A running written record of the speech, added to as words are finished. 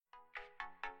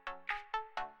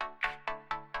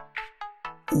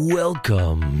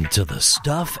Welcome to the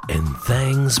Stuff and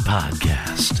Things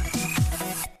Podcast.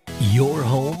 Your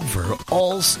home for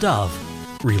all stuff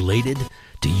related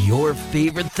to your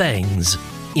favorite things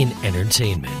in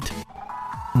entertainment.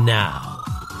 Now,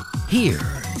 here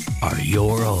are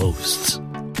your hosts.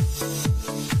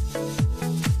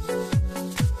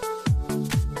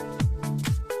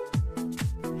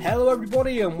 Hello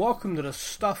everybody and welcome to the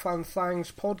Stuff and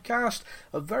Things Podcast,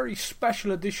 a very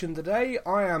special edition today.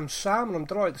 I am Sam and I'm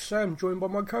delighted to say I'm joined by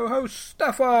my co-host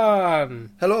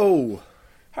Stefan. Hello.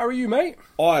 How are you, mate?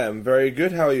 I am very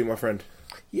good. How are you, my friend?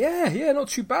 Yeah, not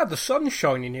too bad. The sun's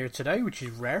shining here today, which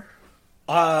is rare.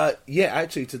 Yeah,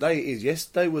 actually today it is.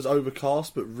 Yesterday was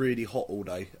overcast but really hot all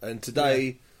day. And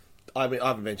today, I mean, I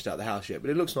haven't ventured out of the house yet,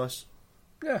 but it looks nice.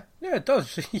 Yeah, it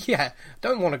does. Yeah,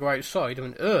 don't want to go outside. I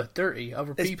mean, dirty,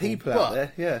 other There's people. people out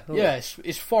there, yeah. Yeah,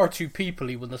 it's far too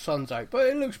peoply when the sun's out, but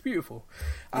it looks beautiful.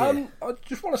 I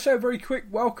just want to say a very quick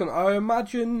welcome. I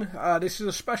imagine this is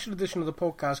a special edition of the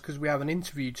podcast because we have an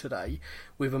interview today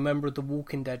with a member of the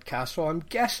Walking Dead cast, so I'm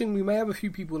guessing we may have a few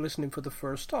people listening for the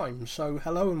first time. So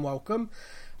hello and welcome.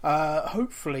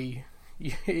 Hopefully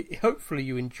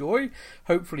you enjoy.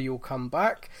 Hopefully you'll come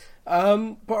back.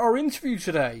 But our interview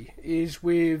today is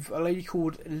with a lady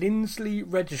called Lindsley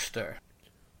Register.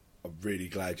 I'm really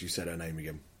glad you said her name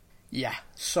again. Yeah,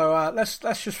 so let's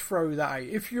just throw that out.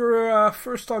 If you're a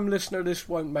first-time listener, this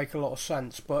won't make a lot of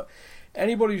sense, but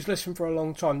anybody who's listened for a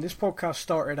long time, this podcast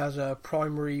started as a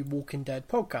primary Walking Dead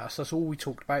podcast. That's all we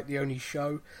talked about, the only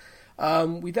show.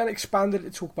 We then expanded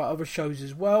it to talk about other shows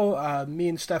as well. Me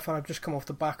and Stefan have just come off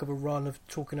the back of a run of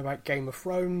talking about Game of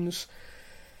Thrones.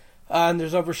 And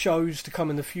there's other shows to come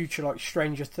in the future like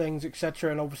Stranger Things, etc.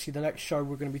 And obviously the next show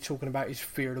we're going to be talking about is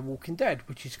Fear the Walking Dead,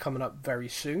 which is coming up very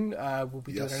soon. We'll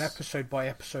be doing an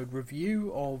episode-by-episode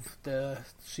review of the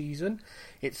season.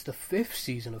 It's the 5th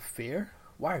season of Fear.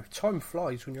 Wow, time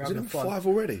flies when you're having fun. 5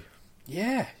 already?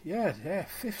 Yeah,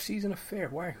 5th season of Fear.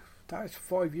 Wow, that is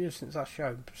 5 years since that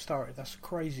show started. That's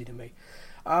crazy to me.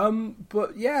 We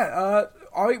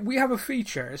have a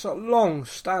feature. It's a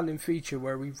long-standing feature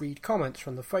where we read comments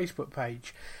from the Facebook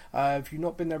page. If you've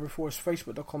not been there before, it's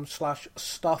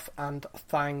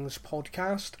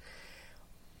facebook.com/stuffandthangspodcast.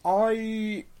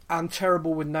 I am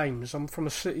terrible with names. I'm from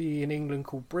a city in England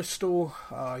called Bristol.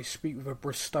 I speak with a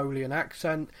Bristolian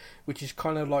accent, which is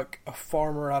kind of like a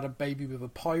farmer had a baby with a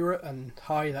pirate, and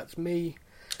hi, that's me.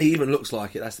 He even looks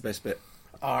like it. That's the best bit.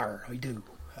 I do.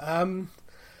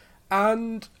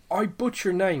 And I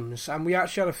butcher names, and we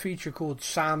actually had a feature called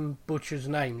Sam Butchers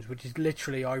Names, which is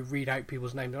literally I read out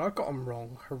people's names, and I got them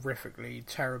wrong horrifically,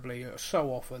 terribly,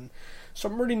 so often.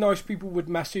 Some really nice people would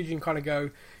message and kind of go,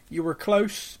 you were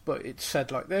close, but it's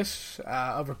said like this.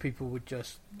 Other people would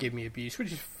just give me abuse,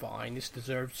 which is fine, it's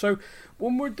deserved. So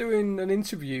when we're doing an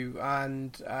interview,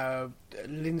 and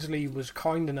Lindsley was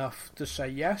kind enough to say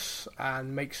yes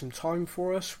and make some time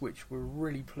for us, which we're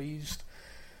really pleased.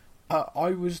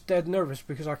 I was dead nervous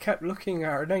because I kept looking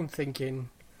at her name thinking,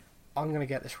 I'm going to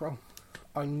get this wrong.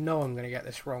 I know I'm going to get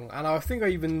this wrong. And I think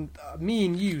me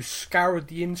and you scoured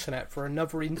the internet for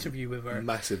another interview with her.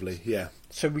 Massively, yeah.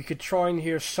 So we could try and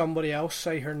hear somebody else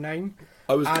say her name.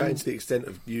 I was going to the extent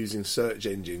of using search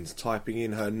engines, typing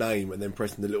in her name and then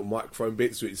pressing the little microphone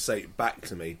bit so it'd say it back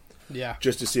to me. Yeah.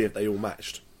 Just to see if they all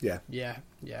matched. Yeah. Yeah.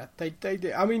 They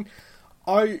did. I mean,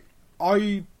 I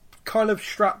kind of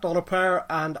strapped on a pair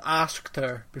and asked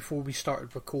her before we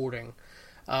started recording.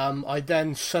 I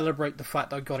then celebrate the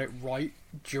fact I got it right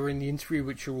during the interview,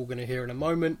 which you're all going to hear in a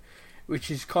moment, which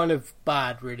is kind of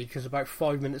bad, really, because about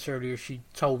 5 minutes earlier she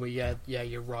told me, yeah,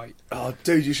 you're right. Oh,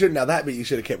 dude, you shouldn't have that bit. You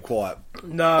should have kept quiet.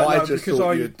 I just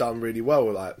thought you had done really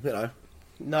well, like, you know.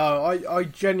 No, I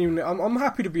genuinely... I'm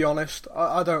happy to be honest.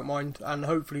 I don't mind, and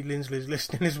hopefully Lindsley's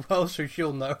listening as well, so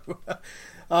she'll know.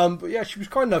 But yeah, she was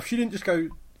kind enough. She didn't just go...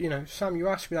 Sam, you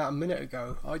asked me that a minute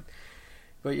ago.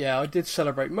 But yeah, I did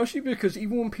celebrate. Mostly because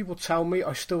even when people tell me,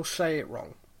 I still say it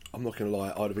wrong. I'm not going to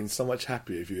lie, I'd have been so much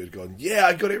happier if you had gone, yeah,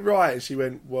 I got it right. And she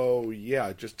went, well, yeah,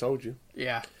 I just told you.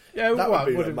 Yeah. That would have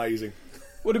been amazing.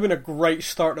 Would have been a great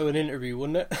start to an interview,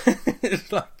 wouldn't it?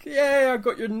 It's like, yeah, I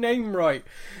got your name right.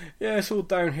 Yeah, it's all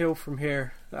downhill from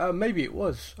here. Maybe it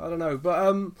was. I don't know.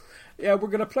 But yeah, we're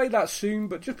going to play that soon.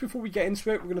 But just before we get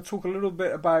into it, we're going to talk a little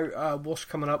bit about what's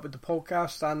coming up with the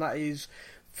podcast. And that is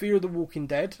Fear the Walking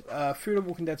Dead. Fear the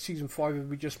Walking Dead Season 5, as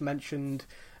we just mentioned,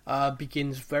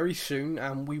 begins very soon.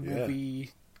 And we will be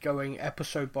going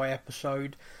episode by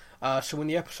episode. So when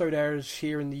the episode airs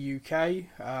here in the UK,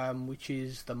 which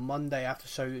is the Monday after,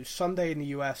 so it's Sunday in the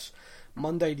US,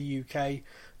 Monday the UK,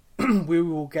 we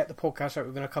will get the podcast out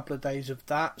within a couple of days of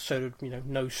that, so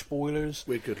no spoilers.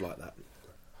 We're good like that.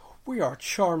 We are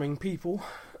charming people.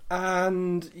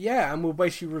 And we'll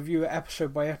basically review it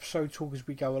episode by episode, talk as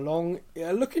we go along.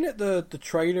 Looking at the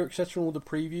trailer, etc., and all the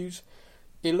previews,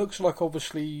 it looks like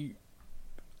obviously...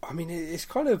 I mean, it's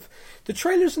kind of... The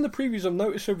trailers and the previews I've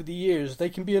noticed over the years, they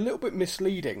can be a little bit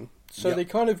misleading. So they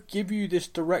kind of give you this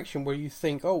direction where you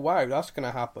think, oh, wow, that's going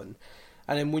to happen.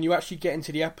 And then when you actually get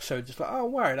into the episode, it's like, oh,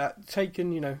 wow, that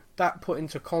taken, that put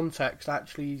into context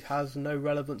actually has no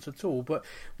relevance at all. But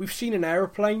we've seen an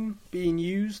aeroplane being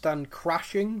used and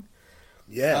crashing.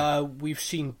 Yeah. We've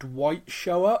seen Dwight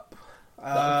show up.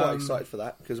 I'm quite excited for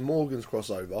that, because Morgan's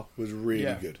crossover was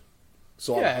really good.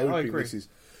 So I'm hoping this is...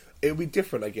 It'll be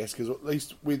different, I guess, because at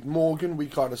least with Morgan, we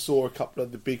kind of saw a couple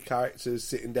of the big characters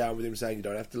sitting down with him saying, you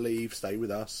don't have to leave, stay with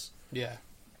us. Yeah.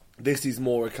 This is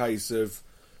more a case of,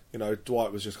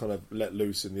 Dwight was just kind of let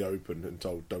loose in the open and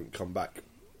told, don't come back.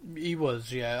 He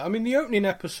was, yeah. I mean, the opening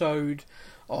episode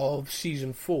of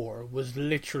Season 4 was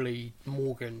literally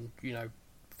Morgan,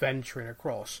 venturing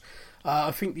across. I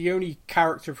think the only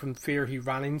character from Fear he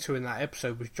ran into in that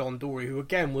episode was John Dory, who,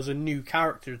 again, was a new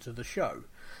character to the show.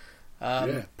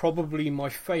 Probably my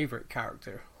favourite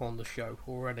character on the show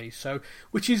already. So,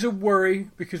 which is a worry,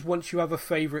 because once you have a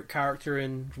favourite character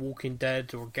in Walking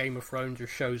Dead or Game of Thrones or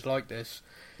shows like this,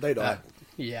 they die.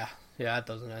 It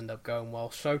doesn't end up going well.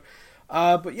 So,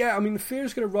 but yeah, I mean,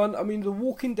 Fear's going to run. I mean, The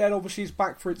Walking Dead obviously is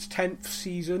back for its 10th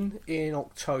season in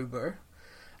October.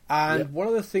 And one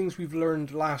of the things we've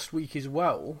learned last week as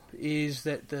well is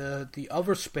that the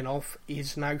other spin-off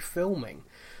is now filming.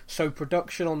 So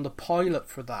production on the pilot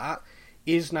for that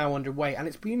is now underway, and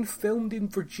it's being filmed in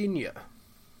Virginia.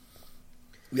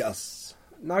 Yes.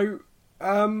 Now,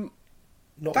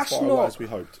 not that's far away as we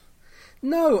hoped.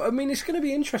 No, I mean, it's going to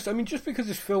be interesting. I mean, just because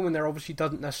it's filming there obviously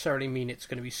doesn't necessarily mean it's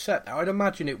going to be set there. I'd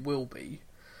imagine it will be.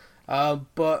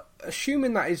 But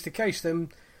assuming that is the case,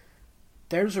 then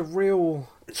there's a real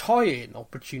tie-in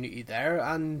opportunity there,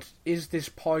 and is this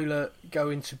pilot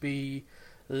going to be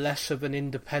less of an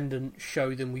independent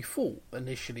show than we thought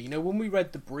initially? When we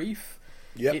read the brief,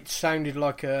 it sounded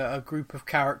like a group of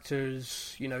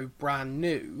characters, brand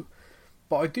new.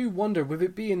 But I do wonder, with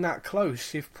it being that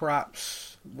close, if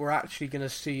perhaps we're actually going to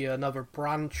see another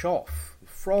branch off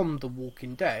from The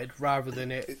Walking Dead rather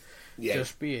than it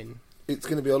just being... It's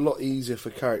going to be a lot easier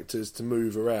for characters to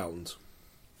move around.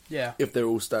 Yeah. If they're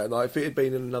all staying. Like, if it had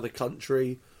been in another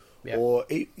country, or,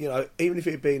 even if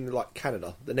it had been like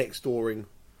Canada, the next dooring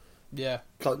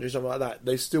country, something like that,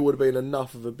 there still would have been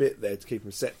enough of a bit there to keep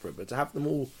them separate. But to have them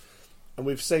all... And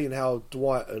we've seen how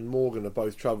Dwight and Morgan have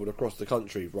both travelled across the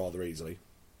country rather easily.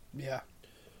 Yeah.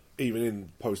 Even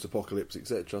in post-apocalypse,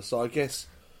 etc. So I guess...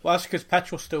 Well, that's because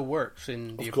petrol still works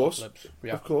in the apocalypse.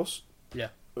 Yeah. Of course. Yeah.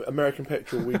 American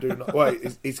petrol, we do not...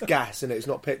 Wait, it's gas, isn't it? It's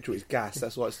not petrol, it's gas.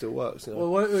 That's why it still works.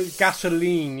 Well,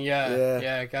 gasoline,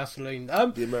 yeah, gasoline.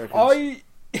 The Americans.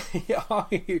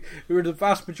 Who are the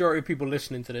vast majority of people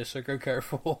listening to this, so go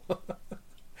careful.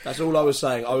 That's all I was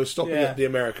saying. I was stopping at the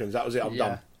Americans. That was it. I'm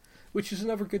done. Which is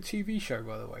another good TV show,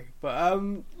 by the way. But,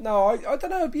 no, I don't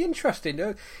know. It'd be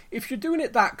interesting. If you're doing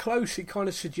it that close, it kind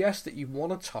of suggests that you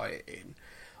want to tie it in.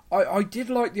 I did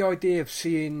like the idea of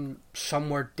seeing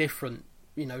somewhere different,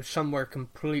 somewhere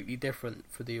completely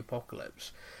different for the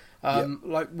apocalypse.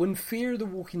 Like, when Fear the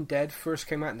Walking Dead first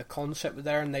came out and the concept was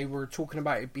there and they were talking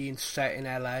about it being set in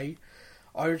LA,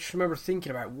 I just remember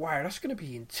thinking about, wow, that's going to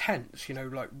be intense,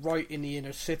 like right in the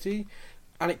inner city.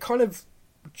 And it kind of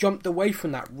jumped away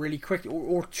from that really quickly,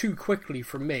 or too quickly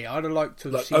for me. I'd have liked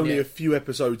to have seen only a few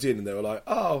episodes in and they were like,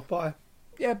 oh, bye.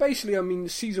 Yeah, basically, I mean,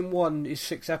 season 1 is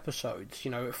 6 episodes.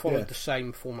 It followed the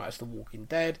same format as The Walking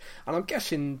Dead, and I'm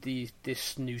guessing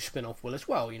this new spin-off will as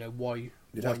well. Why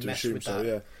mess with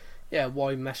that? Yeah,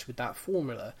 why mess with that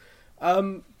formula?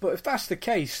 But if that's the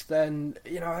case, then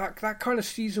that kind of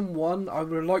season 1, I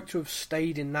would like to have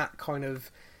stayed in that kind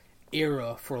of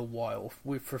era for a while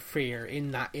for Fear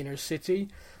in that inner city.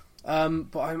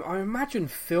 But I imagine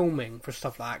filming for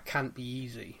stuff like that can't be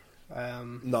easy.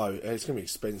 No, it's going to be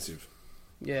expensive.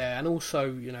 Yeah, and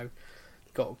also,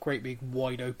 got a great big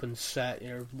wide open set,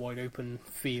 wide open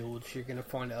fields. You're going to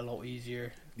find it a lot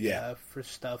easier for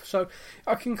stuff. So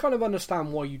I can kind of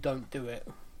understand why you don't do it,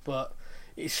 but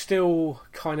it's still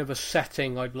kind of a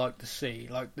setting I'd like to see.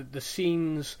 Like the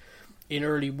scenes in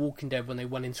early Walking Dead when they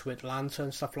went into Atlanta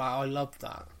and stuff like that, I loved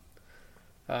that.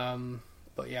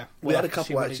 But yeah, we had a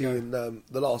couple actually in the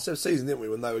last season, didn't we?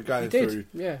 When they were going through,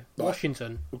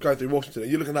 Washington. We're going through Washington,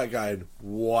 and you're looking at that going,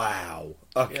 "Wow,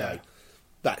 okay,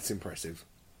 that's impressive."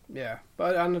 Yeah,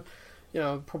 but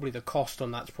probably the cost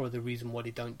on that's probably the reason why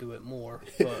they don't do it more.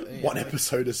 But, One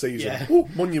episode a season. Yeah. Ooh,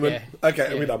 monument. Yeah.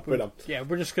 Okay, we're done. Yeah,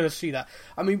 we're just going to see that.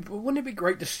 I mean, wouldn't it be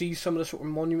great to see some of the sort of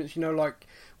monuments, like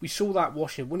we saw that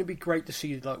Washington. Wouldn't it be great to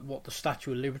see like what the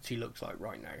Statue of Liberty looks like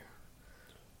right now?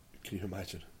 Can you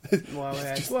imagine? Well,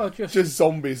 yeah. just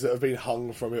zombies that have been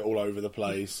hung from it all over the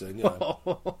place, and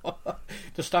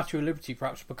the Statue of Liberty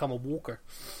perhaps become a walker.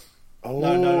 Oh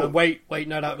no! Wait!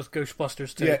 No, that was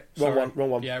Ghostbusters too. Yeah, wrong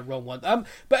one. Yeah, wrong one.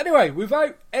 But anyway,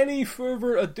 without any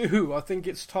further ado, I think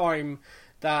it's time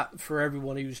that for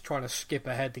everyone who's trying to skip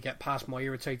ahead to get past my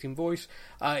irritating voice,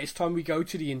 it's time we go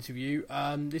to the interview.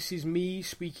 This is me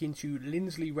speaking to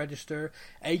Lindsley Register,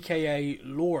 aka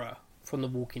Laura from The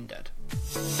Walking Dead.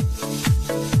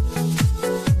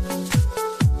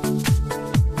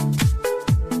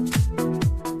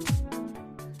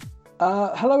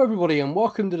 Hello everybody and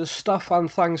welcome to the Stuff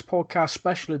and Things podcast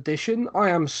special edition. I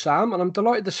am Sam and I'm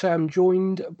delighted to say I'm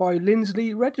joined by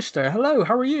Lindsley Register. Hello,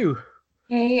 how are you?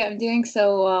 Hey, I'm doing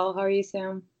so well. How are you,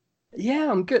 Sam?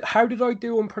 Yeah, I'm good. How did I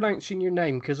do on pronouncing your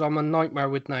name? Because I'm a nightmare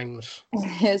with names.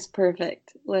 It's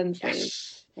perfect. Lindsley.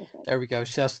 Yes. There we go.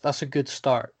 So that's a good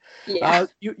start. Yeah.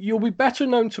 You'll be better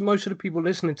known to most of the people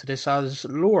listening to this as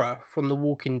Laura from The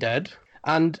Walking Dead.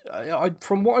 And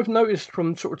from what I've noticed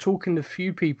from sort of talking to a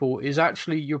few people is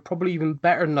actually you're probably even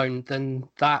better known than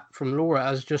that from Laura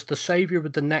as just the saviour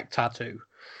with the neck tattoo.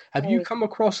 Have you come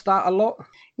across that a lot?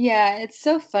 Yeah, it's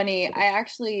so funny. I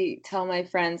actually tell my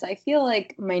friends, I feel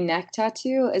like my neck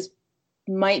tattoo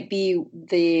might be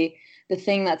the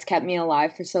thing that's kept me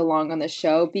alive for so long on the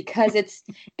show, because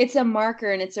it's a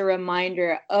marker and it's a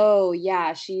reminder. Oh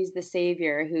yeah, she's the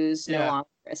savior who's no longer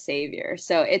a savior.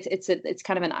 So it's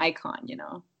kind of an icon,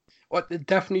 Well, they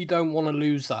definitely don't want to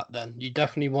lose that. Then you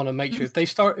definitely want to make sure if they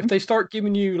start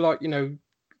giving you like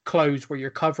clothes where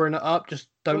you're covering it up, just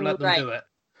don't let them do it.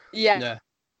 Yeah.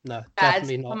 No,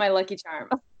 definitely not. My lucky charm.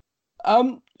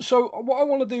 So what I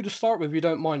want to do to start with, if you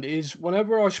don't mind, is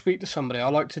whenever I speak to somebody, I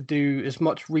like to do as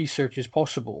much research as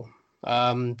possible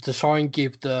to try and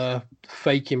give the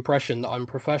fake impression that I'm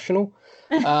professional.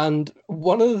 And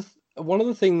one of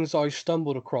the things I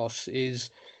stumbled across is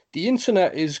the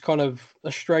internet is kind of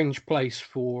a strange place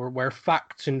for where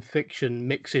facts and fiction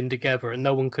mix in together, and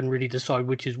no one can really decide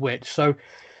which is which. So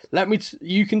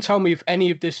you can tell me if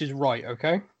any of this is right,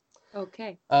 okay?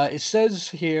 Okay. It says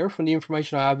here, from the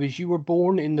information I have, is you were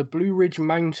born in the Blue Ridge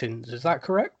Mountains. Is that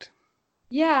correct?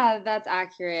 Yeah, that's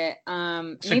accurate.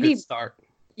 It's maybe a good start.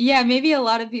 Yeah, maybe a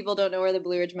lot of people don't know where the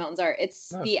Blue Ridge Mountains are. It's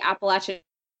the Appalachian.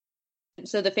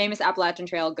 So the famous Appalachian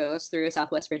Trail goes through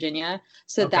Southwest Virginia.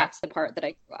 So that's the part that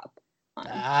I grew up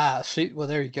on. See, well,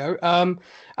 there you go. And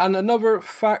another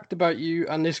fact about you,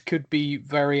 and this could be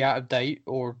very out of date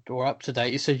or up to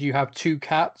date. It says you have 2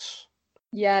 cats.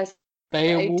 Yes.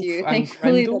 Beowulf and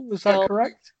Grendel, is that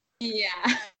correct?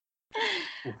 Yeah.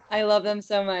 I love them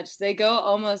so much. They go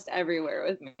almost everywhere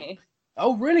with me.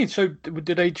 Oh, really? So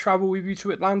did they travel with you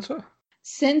to Atlanta?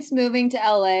 Since moving to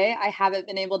LA, I haven't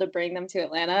been able to bring them to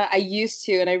Atlanta. I used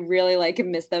to, and I really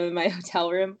miss them in my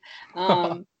hotel room.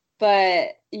 But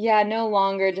yeah, no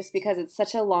longer, just because it's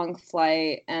such a long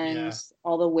flight and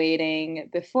all the waiting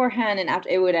beforehand and after,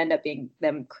 it would end up being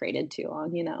them crated too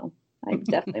long, I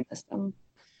definitely miss them.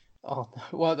 Oh,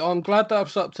 well, I'm glad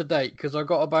that's up to date, because I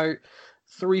got about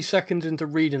 3 seconds into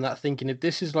reading that thinking, if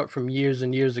this is like from years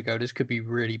and years ago, this could be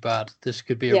really bad. This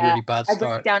could be a really bad start. I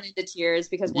broke down into tears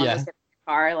because one was in the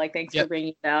car. Thanks for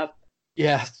bringing it up.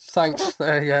 Yeah, thanks.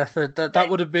 That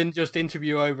would have been just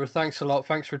interview over. Thanks a lot.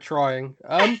 Thanks for trying.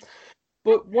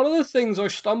 But one of the things I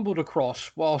stumbled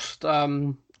across whilst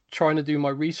trying to do my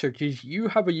research is you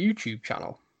have a YouTube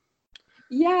channel.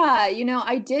 Yeah,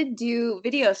 I did do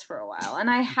videos for a while, and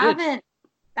I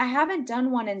haven't done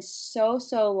one in so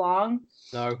long.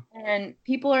 No. And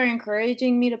people are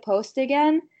encouraging me to post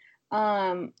again.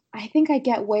 I think I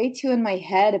get way too in my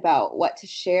head about what to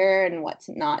share and what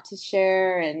not to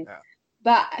share,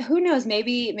 but who knows?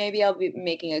 Maybe I'll be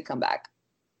making a comeback.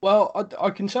 Well,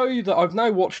 I can tell you that I've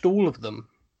now watched all of them,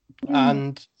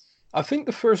 and I think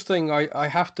the first thing I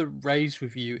have to raise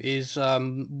with you is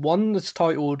one that's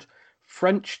titled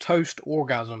French Toast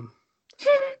Orgasm.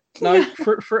 Now,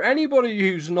 for anybody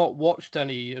who's not watched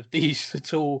any of these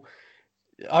at all,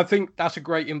 I think that's a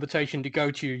great invitation to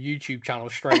go to your YouTube channel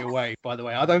straight away, by the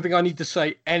way. I don't think I need to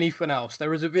say anything else.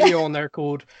 There is a video on there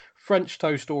called French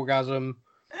Toast Orgasm.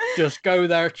 Just go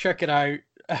there, check it out,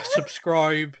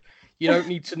 subscribe. You don't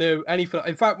need to know anything.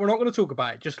 In fact, we're not going to talk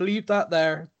about it. Just leave that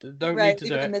there. Don't need to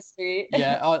do it. Mystery.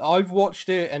 Yeah, I've watched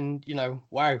it, and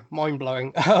wow, mind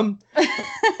blowing.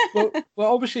 Well,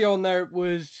 obviously on there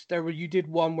you did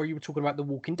one where you were talking about The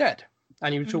Walking Dead,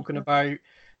 and you were talking about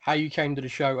how you came to the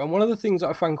show. And one of the things that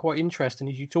I found quite interesting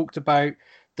is you talked about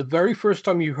the very first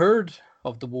time you heard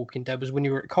of The Walking Dead was when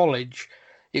you were at college.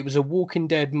 It was a Walking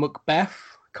Dead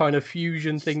Macbeth kind of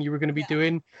fusion thing you were going to be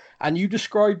doing, and you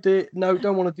described it. No,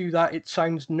 don't want to do that. It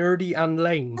sounds nerdy and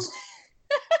lame.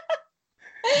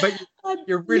 But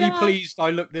you're really pleased I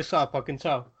looked this up, I can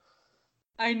tell.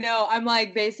 I know. I'm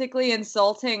like basically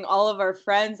insulting all of our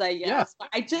friends, I guess.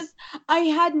 Yeah. I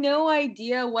had no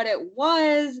idea what it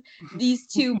was. These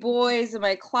two boys in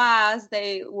my class,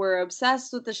 they were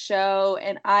obsessed with the show,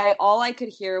 and all I could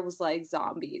hear was like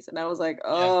zombies, and I was like,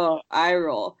 oh, eye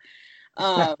roll.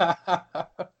 And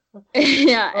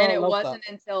it wasn't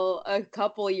until a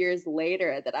couple years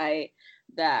later that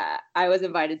I was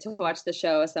invited to watch the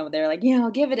show. So they were like,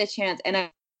 I'll give it a chance, and I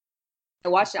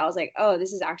watched it. I was like, oh,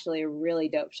 this is actually a really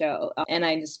dope show. And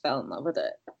I just fell in love with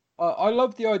it. I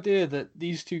love the idea that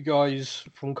these two guys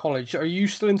from college, are you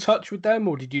still in touch with them,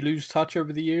 or did you lose touch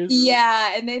over the years?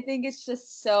 Yeah, and they think it's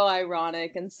just so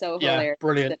ironic and so hilarious.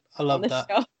 Brilliant. I love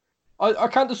that. I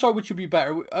can't decide which would be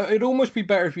better. It'd almost be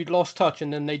better if you'd lost touch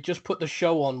and then they just put the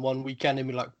show on one weekend and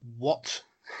be like, what?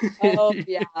 Oh,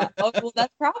 yeah. Well,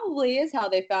 that probably is how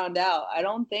they found out. I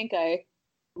don't think I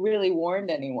really warned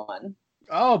anyone.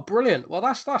 Oh, brilliant. Well,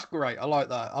 that's great. I like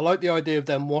that. I like the idea of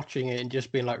them watching it and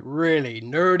just being like, really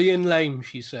nerdy and lame,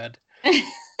 she said.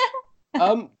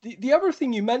 The other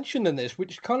thing you mentioned in this,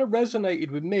 which kind of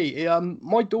resonated with me,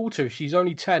 my daughter, she's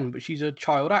only 10, but she's a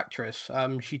child actress.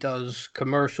 She does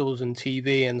commercials and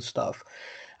TV and stuff.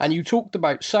 And you talked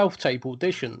about self-tape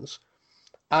auditions.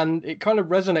 And it kind of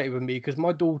resonated with me because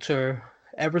my daughter,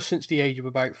 ever since the age of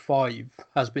about 5,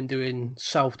 has been doing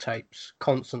self-tapes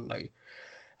constantly.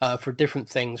 For different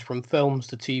things, from films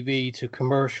to TV to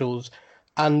commercials.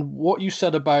 And what you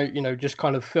said about, just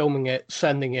kind of filming it,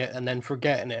 sending it, and then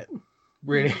forgetting it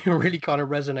really, really kind of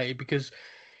resonated, because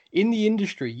in the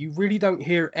industry, you really don't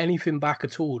hear anything back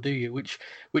at all, do you? Which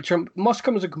must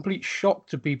come as a complete shock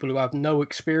to people who have no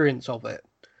experience of it.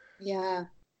 Yeah,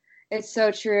 it's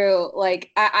so true. Like,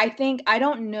 I think, I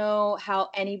don't know how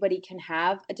anybody can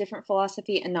have a different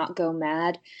philosophy and not go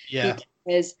mad. Yeah.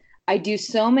 Because I do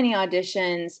so many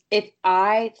auditions. If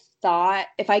I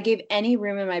gave any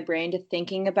room in my brain to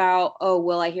thinking about, oh,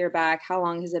 will I hear back? How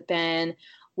long has it been?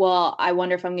 Well, I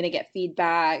wonder if I'm going to get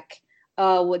feedback.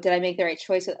 Did I make the right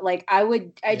choice? Like,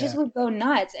 I just would go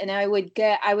nuts, and I would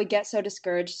get so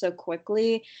discouraged so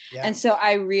quickly. Yeah. And so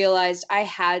I realized I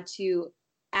had to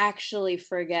actually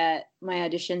forget my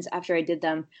auditions after I did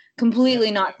them,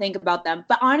 completely not think about them.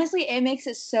 But honestly, it makes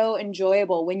it so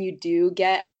enjoyable when you do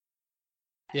get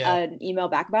an email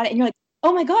back about it, and you're like,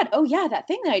 oh my god, oh yeah, that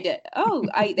thing that I did,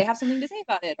 they have something to say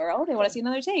about it, or they want to see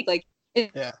another take. Like,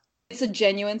 it's a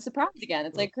genuine surprise again.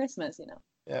 It's like Christmas,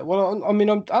 Yeah, well, I mean,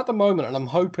 I'm at the moment, and I'm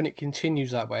hoping it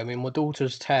continues that way. I mean, my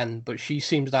daughter's 10, but she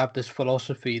seems to have this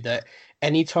philosophy that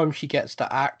anytime she gets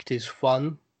to act is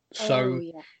fun. So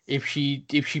if she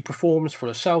performs for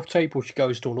a self-tape, or she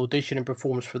goes to an audition and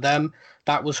performs for them,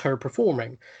 that was her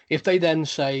performing. If they then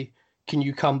say, can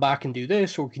you come back and do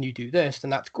this, or can you do this,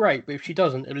 then that's great. But if she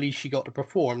doesn't, at least she got to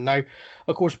perform. Now,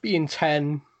 of course, being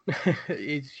 10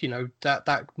 is,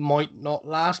 that might not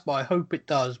last, but I hope it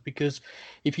does, because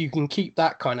if you can keep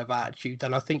that kind of attitude,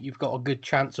 then I think you've got a good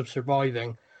chance of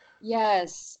surviving.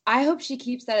 Yes, I hope she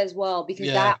keeps that as well, because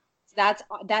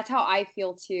that's how I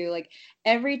feel too. Like,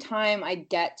 every time I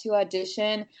get to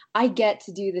audition, I get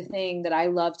to do the thing that I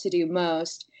love to do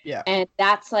most. Yeah. And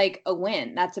that's like a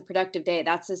win. That's a productive day.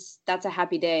 That's a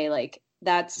happy day. Like,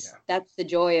 that's the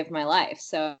joy of my life.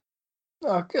 So.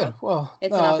 Oh, good. Well,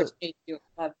 it's an opportunity to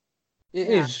have. It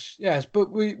is, yes. But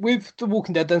with The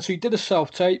Walking Dead, then, so you did a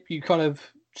self-tape. You kind of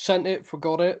sent it,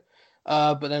 forgot it,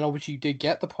 but then obviously you did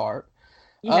get the part.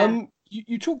 Yeah.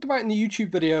 You talked about in the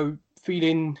YouTube video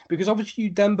feeling, because obviously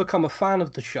you then become a fan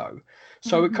of the show.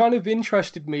 So it kind of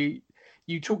interested me.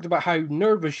 You talked about how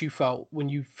nervous you felt when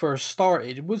you first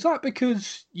started. Was that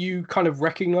because you kind of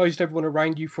recognized everyone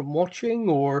around you from watching,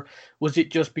 or was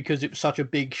it just because it was such a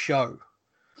big show?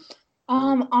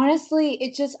 Honestly,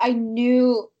 it just, I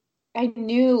knew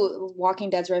Walking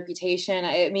Dead's reputation.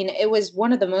 I mean, it was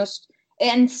one of the most,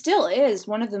 and still is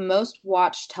one of the most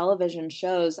watched television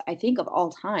shows, I think, of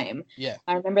all time. Yeah.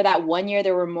 I remember that one year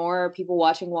there were more people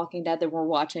watching Walking Dead than were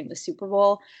watching the Super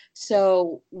Bowl.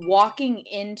 So walking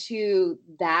into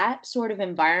that sort of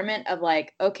environment of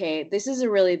like, okay, this is a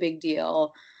really big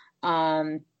deal.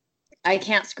 I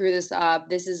can't screw this up.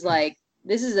 This is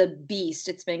a beast.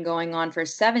 It's been going on for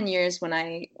 7 years when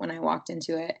I walked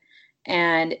into it.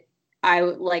 And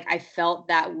I felt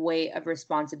that weight of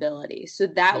responsibility. So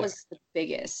that was the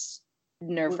biggest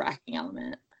nerve-wracking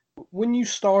element. When you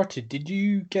started, did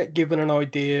you get given an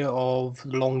idea of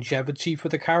longevity for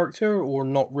the character, or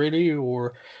not really?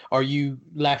 Or are you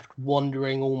left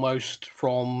wondering almost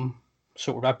from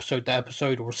sort of episode to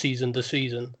episode or season to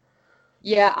season?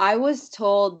 Yeah, I was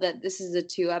told that this is a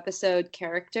 2 episode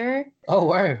character. Oh,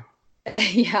 wow.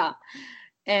 Yeah.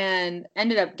 And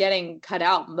ended up getting cut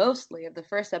out mostly of the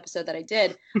first episode that I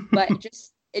did, but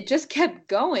it just kept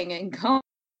going and going.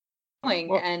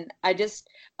 Well, and I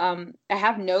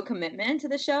have no commitment to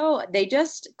the show. They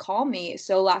just call me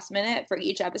so last minute for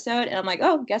each episode, and I'm like,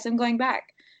 oh, guess I'm going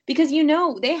back. Because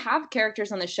they have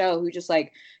characters on the show who just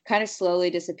like kind of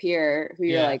slowly disappear, who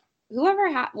you're like,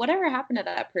 whatever happened to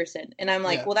that person? And I'm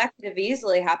like, well, that could have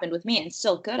easily happened with me and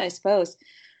still could, I suppose.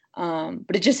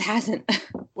 But it just hasn't.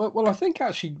 Well, I think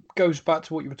actually goes back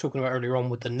to what you were talking about earlier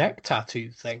on with the neck tattoo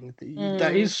thing.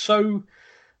 That is so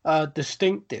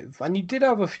distinctive, and you did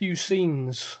have a few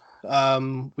scenes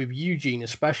with Eugene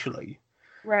especially,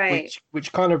 right,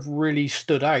 which kind of really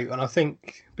stood out, and I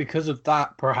think because of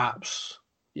that, perhaps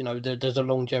there's a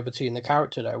longevity in the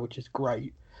character there, which is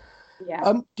great.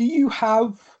 Yeah. Do you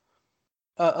have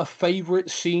a favorite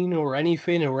scene or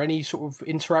anything, or any sort of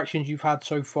interactions you've had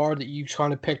so far that you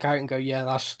kind of pick out and go, yeah,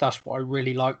 that's what I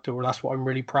really liked, or that's what I'm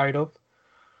really proud of?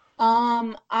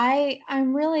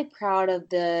 I'm really proud of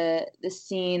the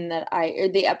scene or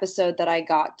the episode that I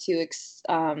got to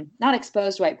not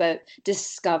expose Dwight, but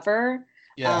discover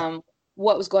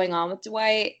what was going on with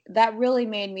Dwight. That really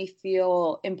made me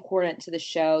feel important to the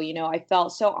show. I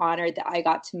felt so honored that I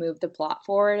got to move the plot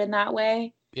forward in that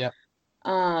way. Yeah.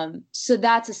 So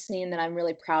that's a scene that I'm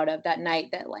really proud of, that night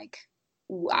that like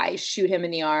I shoot him in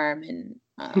the arm and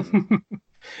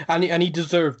and he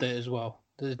deserved it as well.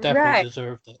 Definitely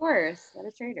deserved it. Of course, that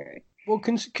is traitor. Well,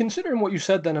 considering what you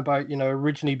said then about,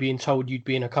 originally being told you'd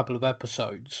be in a couple of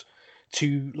episodes,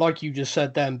 to, like you just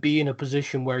said then, be in a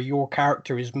position where your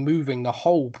character is moving the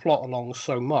whole plot along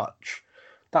so much,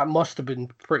 that must have been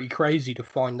pretty crazy to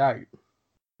find out.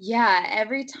 Yeah,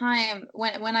 every time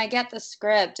when I get the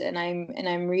script and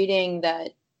I'm reading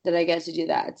that I get to do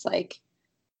that, it's like,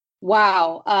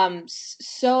 wow,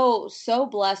 so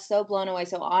blessed, so blown away,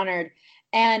 so honored.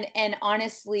 And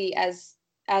honestly, as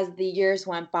the years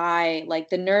went by, like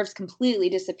the nerves completely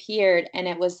disappeared, and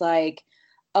it was like,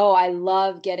 oh, I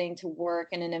love getting to work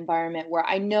in an environment where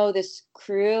I know this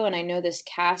crew and I know this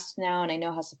cast now, and I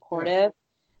know how supportive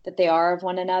that they are of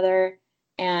one another,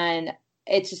 and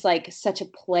it's just like such a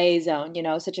play zone,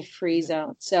 such a free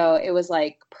zone. So it was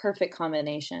like perfect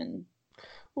combination.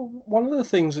 One of the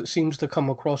things that seems to come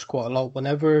across quite a lot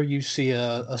whenever you see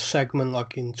a segment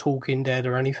like in Talking Dead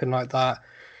or anything like that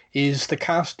is the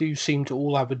cast do seem to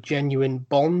all have a genuine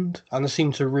bond, and they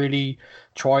seem to really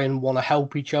try and want to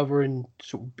help each other and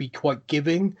sort of be quite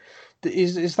giving.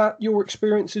 Is that your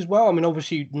experience as well? I mean,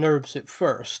 obviously nerves at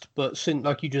first, but since,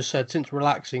 like you just said, since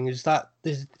relaxing, is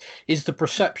the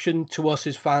perception to us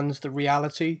as fans the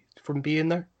reality from being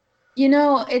there?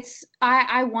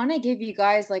 I want to give you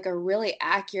guys like a really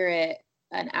accurate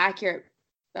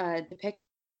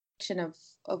depiction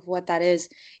of what that is.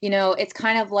 It's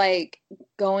kind of like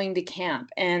going to camp,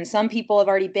 and some people have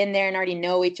already been there and already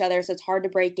know each other, so it's hard to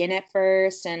break in at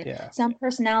first, and some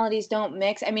personalities don't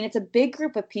mix. I mean, it's a big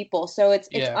group of people, so it's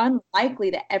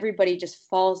unlikely that everybody just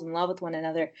falls in love with one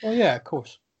another. Well, yeah, of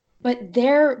course. But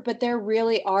there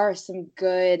really are some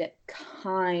good,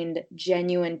 kind,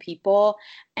 genuine people,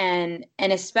 and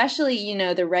especially,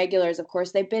 the regulars, of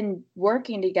course, they've been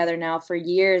working together now for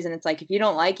years, and it's like, if you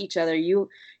don't like each other,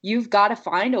 you've got to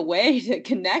find a way to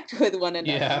connect with one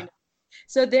another. Yeah.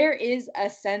 So there is a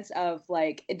sense of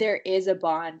like, there is a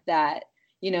bond that,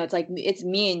 it's like, it's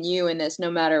me and you in this no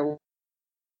matter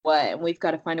what, and we've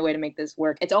got to find a way to make this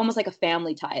work. It's almost like a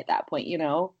family tie at that point,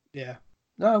 Yeah.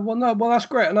 No, that's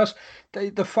great, and that's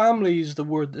the family is the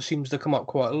word that seems to come up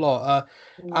quite a lot.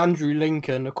 Andrew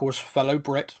Lincoln, of course, fellow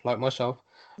Brit like myself.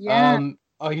 Yeah.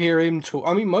 I hear him talk.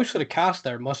 I mean, most of the cast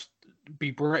there must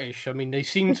be British. I mean, they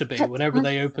seem to be whenever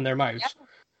they open their mouths.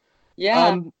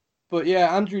 Yeah. But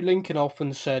yeah, Andrew Lincoln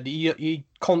often said he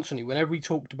constantly, whenever he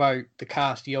talked about the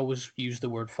cast, he always used the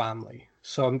word family.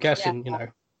 So I'm guessing,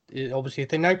 obviously a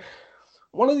thing. Now,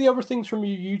 one of the other things from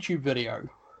your YouTube video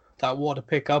that I want to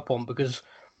pick up on, because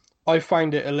I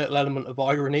find it a little element of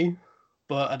irony,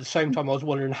 but at the same time I was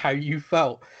wondering how you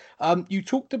felt. You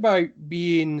talked about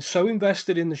being so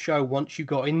invested in the show once you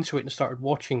got into it and started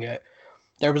watching it.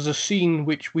 There was a scene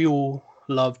which we all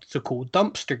loved to call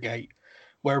Dumpstergate,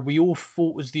 where we all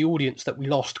thought as the audience that we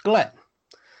lost Glenn.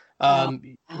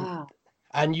 And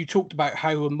you talked about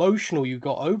how emotional you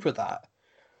got over that.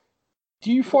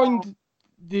 Do you find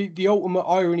the ultimate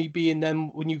irony being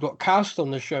then when you got cast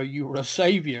on the show, you were a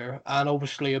savior and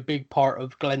obviously a big part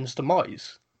of Glenn's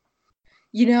demise.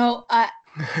 You know,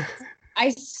 I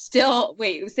still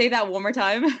wait. Say that one more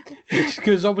time.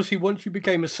 Because obviously, once you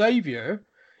became a savior,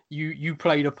 you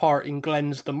played a part in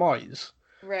Glenn's demise.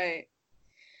 Right.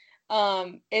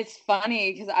 It's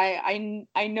funny because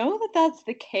I know that that's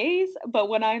the case, but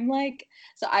when I'm like,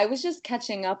 so I was just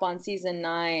catching up on season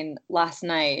 9 last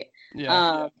night.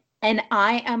 Yeah. And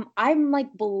I'm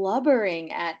like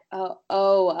blubbering at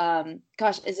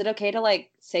gosh, is it okay to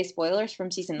like say spoilers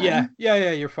from season 9?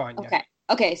 Yeah, you're fine. Okay.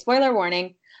 Okay, spoiler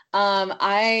warning.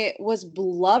 I was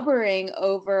blubbering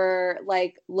over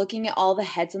like looking at all the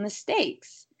heads on the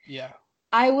stakes. Yeah.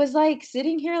 I was like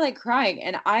sitting here like crying,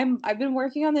 and I've been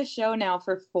working on this show now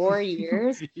for 4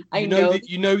 years.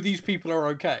 you know these people are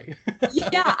okay.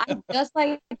 Yeah, I just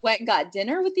like went and got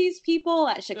dinner with these people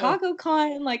at Chicago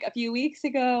Con like a few weeks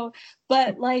ago.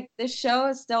 But like the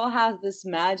show still has this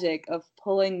magic of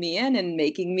pulling me in and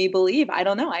making me believe. I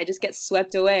don't know. I just get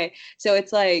swept away. So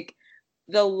it's like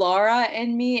the Laura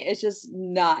in me is just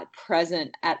not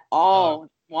present at all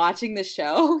watching the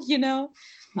show, you know?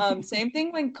 Same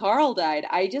thing when Carl died.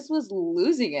 I just was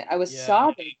losing it. I was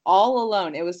sobbing all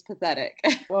alone. It was pathetic.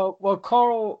 Well,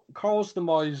 Carl's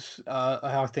demise,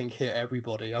 I think, hit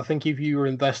everybody. I think if you were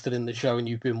invested in the show and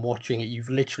you've been watching it, you've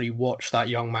literally watched that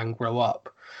young man grow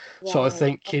up. Yeah, so I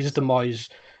think his demise,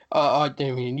 I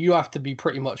mean, you have to be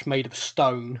pretty much made of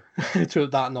stone to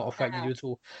have that not affected you at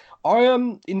all.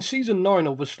 I in season 9,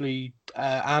 obviously,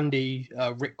 Andy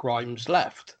Rick Grimes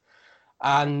left.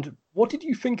 And what did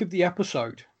you think of the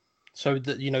episode? So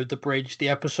that, you know, the bridge, the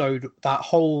episode, that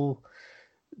whole,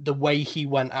 the way he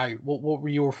went out. What were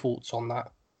your thoughts on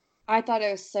that? I thought it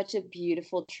was such a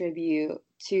beautiful tribute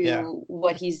to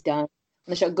what he's done on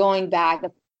the show, going back,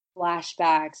 the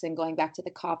flashbacks and going back to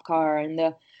the cop car and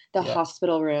the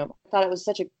hospital room. I thought it was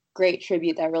such a great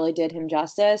tribute that really did him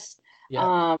justice.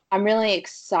 Yeah. I'm really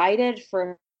excited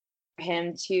for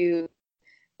him to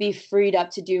be freed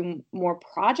up to do more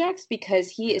projects because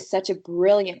he is such a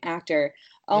brilliant actor.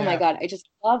 Oh my God.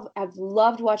 I've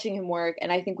loved watching him work,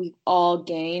 and I think we've all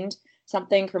gained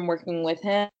something from working with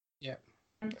him. Yeah.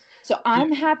 So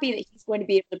I'm happy that he's going to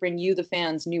be able to bring you, the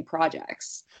fans, new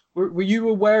projects. Were you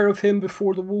aware of him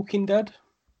before The Walking Dead?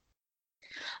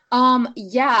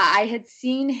 Yeah, I had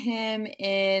seen him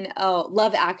in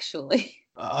Love Actually.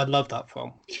 I love that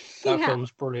film. That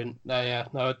film's brilliant. No,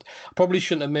 I probably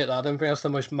shouldn't admit that. I don't think that's the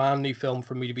most manly film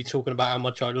for me to be talking about how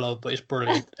much I love, but it's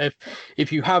brilliant.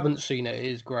 if you haven't seen it, it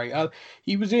is great.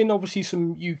 He was in obviously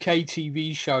some UK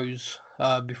TV shows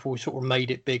before he sort of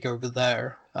made it big over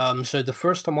there. So the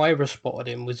first time I ever spotted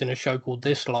him was in a show called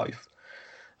This Life,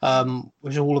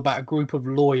 which was all about a group of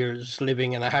lawyers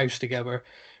living in a house together,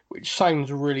 which sounds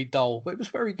really dull, but it was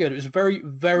very good. It was a very,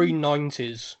 very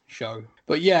 90s show.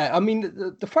 But yeah, I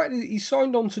mean, the fact that he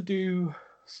signed on to do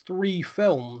 3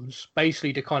 films,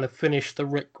 basically to kind of finish the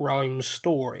Rick Grimes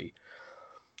story.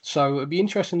 So it'd be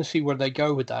interesting to see where they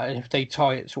go with that, and if they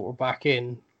tie it sort of back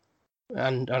in,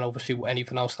 and obviously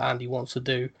anything else that Andy wants to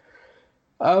do.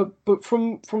 But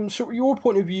from sort of your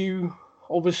point of view,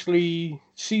 obviously,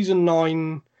 season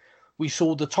 9, we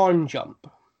saw the time jump,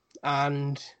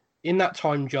 and in that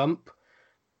time jump,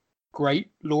 great,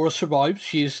 Laura survives.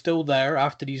 She is still there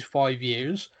after these 5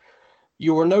 years.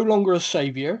 You are no longer a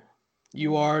savior.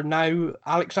 You are now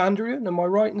Alexandrian. Am I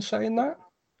right in saying that?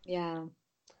 Yeah.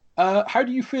 How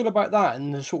do you feel about that?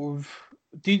 And the sort of,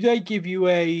 did they give you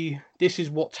this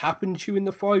is what's happened to you in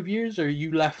the 5 years? Or are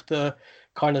you left to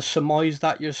kind of surmise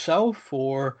that yourself?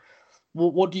 Or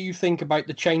what do you think about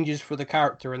the changes for the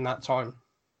character in that time?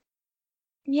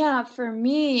 Yeah, for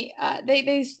me, they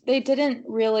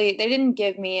didn't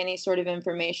give me any sort of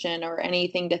information or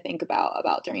anything to think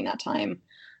about during that time.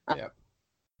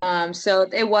 So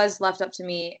it was left up to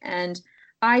me, and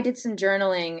I did some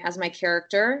journaling as my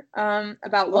character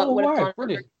about what would have gone on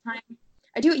during the time.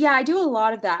 I do a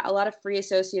lot of that, a lot of free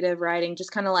associative writing,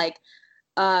 just kind of like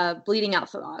bleeding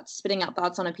out thoughts, spitting out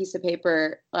thoughts on a piece of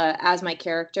paper as my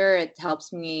character. It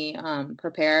helps me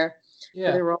prepare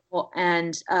for the role.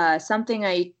 And something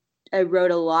I wrote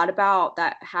a lot about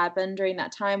that happened during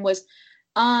that time was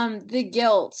the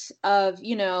guilt of,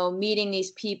 you know, meeting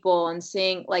these people and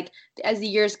seeing, like, as the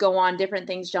years go on, different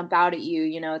things jump out at you.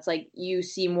 You know, it's like you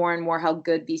see more and more how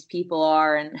good these people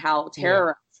are and how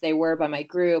terrorized they were by my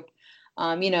group.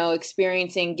 You know,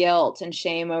 experiencing guilt and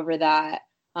shame over that.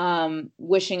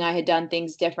 Wishing I had done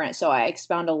things different. So I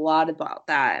expound a lot about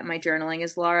that in my journaling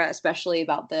as Laura, especially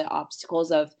about the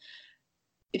obstacles of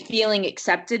feeling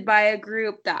accepted by a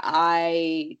group that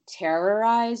I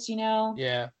terrorized, you know?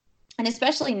 Yeah. And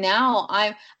especially now,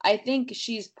 I think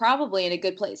she's probably in a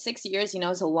good place. 6 years,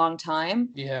 is a long time.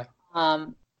 Yeah.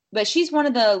 But she's one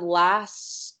of the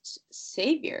last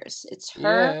saviors. It's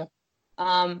her,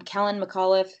 Callan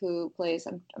McAuliffe, who plays,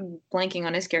 I'm blanking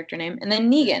on his character name, and then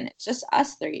Negan. It's just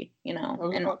us three, and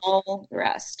all the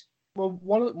rest. Well,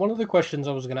 one of the questions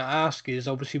I was going to ask is,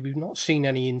 obviously we've not seen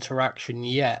any interaction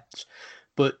yet,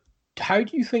 but how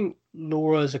do you think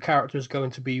Laura as a character is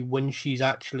going to be when she's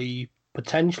actually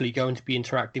potentially going to be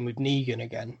interacting with Negan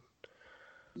again?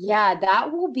 Yeah,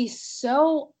 that will be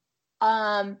so.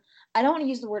 I don't want to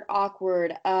use the word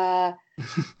awkward. Well,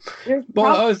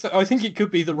 I think it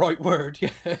could be the right word.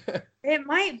 Yeah, it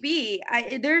might be.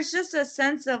 There's just a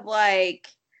sense of like,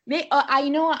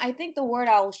 I think the word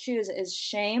I'll choose is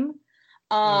shame.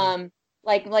 Like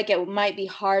it might be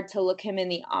hard to look him in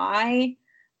the eye.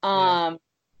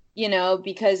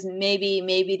 Because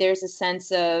maybe there's a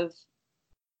sense of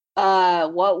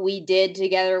what we did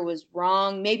together was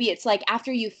wrong. Maybe it's like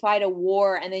after you fight a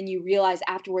war and then you realize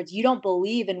afterwards you don't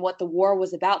believe in what the war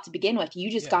was about to begin with. You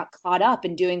just got caught up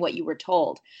in doing what you were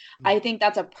told. I think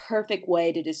that's a perfect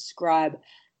way to describe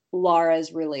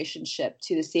Laura's relationship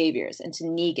to the Saviors and to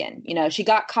Negan. She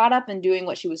got caught up in doing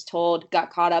what she was told,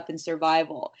 got caught up in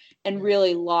survival, and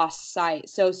really lost sight.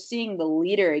 So seeing the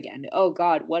leader again, oh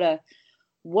God, what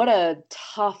a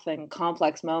tough and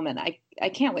complex moment. I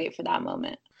can't wait for that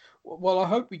moment. Well, I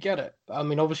hope we get it. I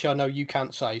mean, obviously, I know you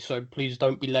can't say, so please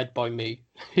don't be led by me.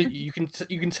 You can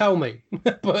tell me,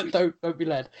 but don't be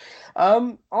led.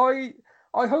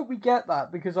 I hope we get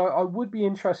that, because I would be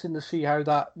interested to see how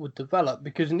that would develop.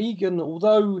 Because Negan,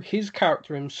 although his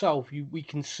character himself, we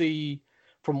can see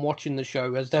from watching the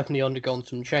show, has definitely undergone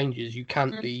some changes. You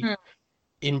can't be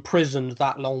imprisoned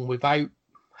that long without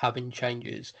having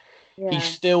changes. Yeah. He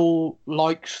still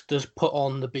likes to put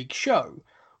on the big show.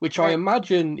 Which I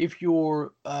imagine if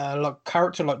you're a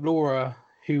character like Laura,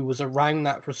 who was around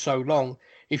that for so long,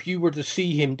 if you were to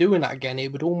see him doing that again,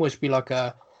 it would almost be like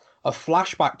a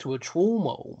flashback to a trauma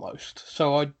almost.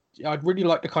 So I'd really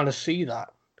like to kind of see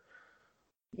that.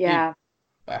 Yeah.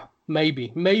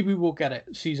 Maybe we'll get it.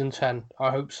 Season 10.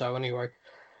 I hope so anyway.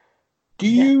 Do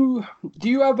you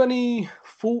have any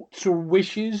thoughts or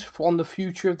wishes on the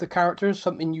future of the characters?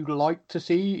 Something you'd like to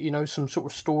see? Some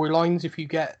sort of storylines if you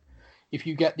get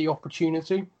the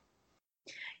opportunity?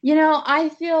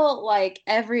 I feel like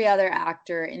every other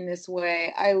actor in this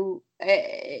way.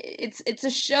 It's a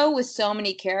show with so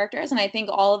many characters, and I think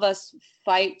all of us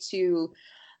fight to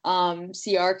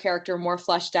see our character more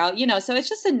fleshed out. So it's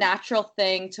just a natural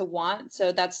thing to want.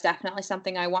 So that's definitely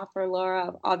something I want for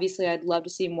Laura. Obviously, I'd love to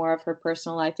see more of her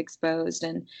personal life exposed,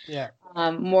 and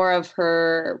more of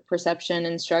her perception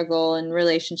and struggle and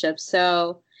relationships.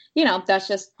 So that's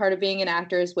just part of being an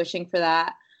actor, is wishing for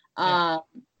that.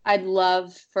 I'd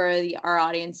love for our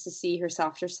audience to see her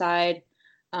softer side,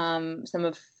 some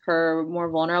of her more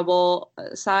vulnerable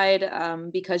side,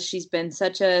 because she's been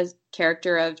such a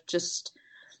character of just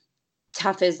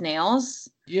tough as nails.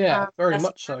 Yeah, very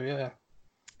much so, yeah.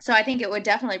 So I think it would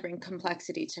definitely bring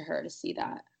complexity to her to see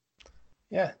that.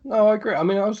 Yeah, no, I agree. I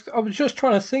mean, I was just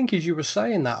trying to think as you were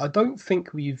saying that. I don't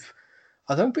think we've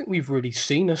really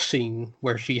seen a scene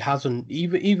where she hasn't,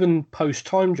 even post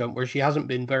Time Jump, where she hasn't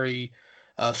been very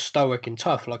stoic and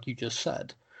tough, like you just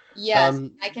said. Yes,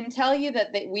 I can tell you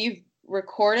that we've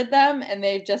recorded them, and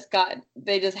they just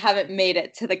haven't made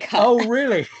it to the cut. Oh,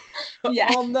 really?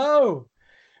 Yeah. Oh no!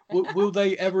 Will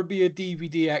they ever be a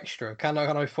DVD extra? Can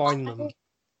I find them?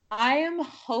 I am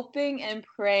hoping and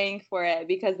praying for it,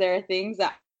 because there are things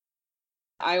that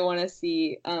I want to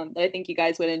see that I think you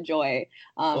guys would enjoy,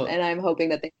 and I'm hoping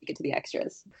that they make it to the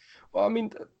extras. Well, I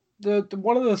mean, the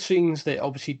one of the scenes that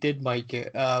obviously did make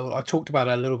it, I talked about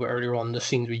it a little bit earlier on, the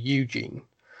scenes with Eugene.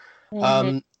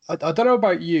 I don't know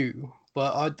about you,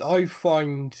 but I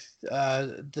find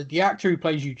the actor who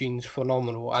plays Eugene is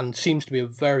phenomenal and seems to be a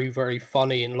very, very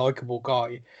funny and likable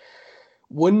guy.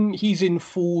 When he's in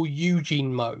full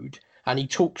Eugene mode and he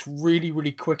talks really,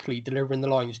 really quickly, delivering the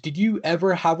lines, did you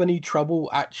ever have any trouble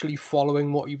actually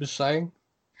following what he was saying?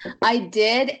 I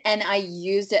did, and I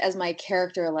used it as my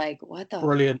character, like,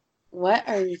 Brilliant. What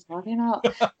are you talking about?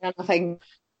 I don't know if I can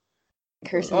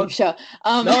curse on the show.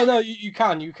 No, you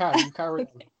can carry on.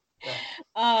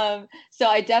 Yeah. So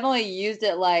I definitely used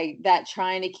it like that,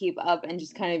 trying to keep up and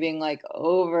just kind of being like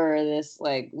over this,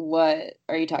 like, what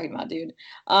are you talking about, dude?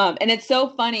 And it's so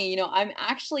funny, I'm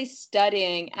actually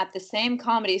studying at the same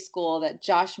comedy school that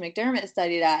Josh McDermott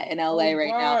studied at in LA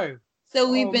now. So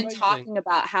we've been talking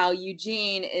about how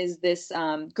Eugene is this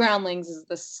Groundlings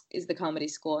is the comedy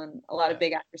school, and a lot of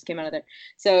big actors came out of there.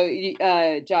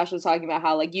 So Josh was talking about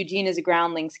how like Eugene is a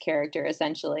Groundlings character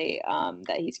essentially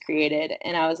that he's created,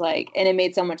 and I was like, and it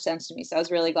made so much sense to me. So I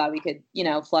was really glad we could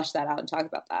flush that out and talk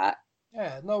about that.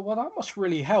 Yeah, no, well, that must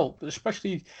really help,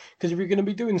 especially because if you're going to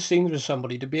be doing scenes with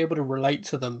somebody, to be able to relate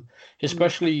to them,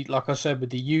 especially like I said with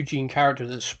the Eugene character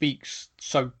that speaks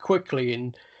so quickly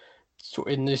and. So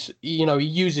in this, he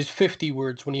uses 50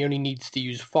 words when he only needs to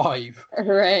use 5.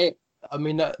 Right. I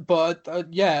mean, but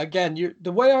yeah, again,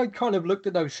 the way I kind of looked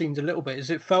at those scenes a little bit is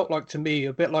it felt like to me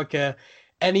a bit like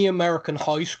any American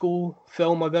high school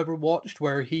film I've ever watched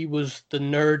where he was the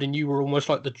nerd and you were almost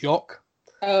like the jock.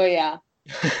 Oh, yeah.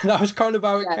 That was kind of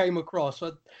how it came across.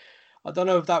 I don't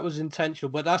know if that was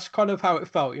intentional, but that's kind of how it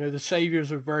felt. The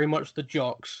saviors are very much the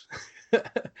jocks.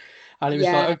 And he was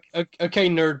like, okay,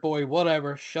 nerd boy,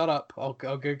 whatever, shut up. I'll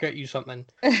go get you something.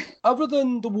 Other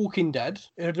than The Walking Dead,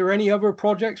 are there any other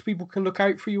projects people can look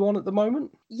out for you on at the moment?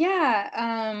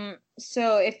 Yeah.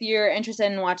 So if you're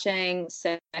interested in watching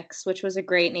Six, which was a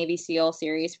great Navy SEAL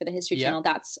series for the History Channel,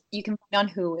 you can find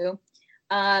on Hulu.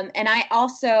 And I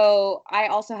also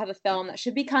have a film that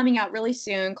should be coming out really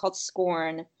soon called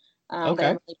Scorn. That I'm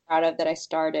really proud of, that I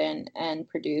starred in and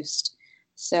produced.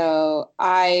 So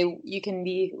you can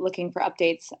be looking for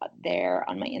updates there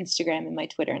on my Instagram and my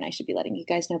Twitter, and I should be letting you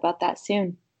guys know about that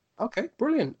soon. Okay,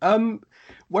 brilliant.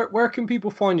 Where can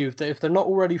people find you if they're not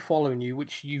already following you,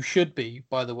 which you should be,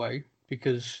 by the way,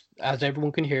 because as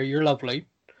everyone can hear, you're lovely.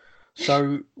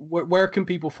 So where can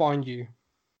people find you?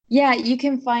 Yeah, you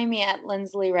can find me at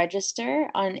Lindsley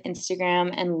Register on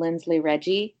Instagram and Lindsley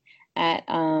Reggie at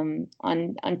on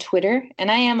Twitter,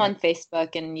 and I am on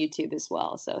Facebook and YouTube as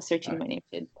well, so searching my name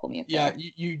should pull me up. Yeah,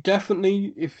 you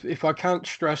definitely, if I can't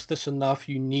stress this enough,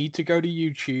 you need to go to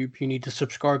YouTube, you need to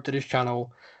subscribe to this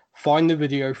channel, find the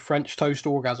video French Toast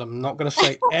Orgasm. I'm not going to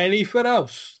say anything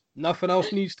else, nothing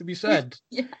else needs to be said.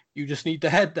 You just need to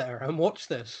head there and watch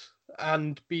this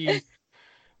and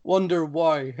wonder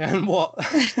why and what.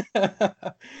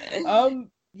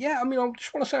 Yeah, I mean, I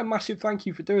just want to say a massive thank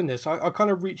you for doing this. I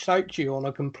kind of reached out to you on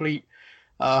a complete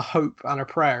hope and a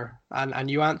prayer,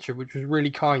 and you answered, which was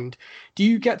really kind. Do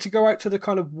you get to go out to the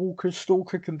kind of Walker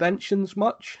Stalker conventions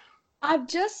much? I've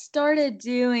just started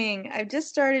doing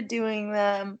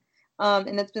them,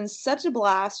 and it's been such a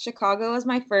blast. Chicago was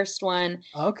my first one.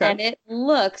 Okay. And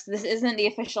this isn't the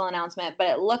official announcement, but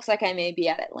it looks like I may be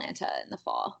at Atlanta in the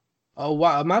fall. Oh,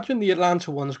 wow. Imagine the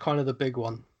Atlanta one's kind of the big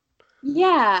one.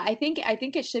 Yeah, I think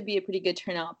it should be a pretty good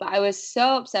turnout, but I was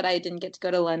so upset I didn't get to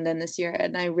go to London this year,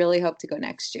 and I really hope to go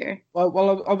next year.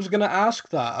 Well, I was going to ask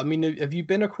that. I mean, have you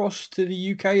been across to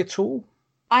the UK at all?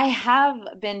 I have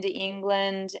been to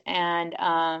England and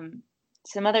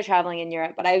some other traveling in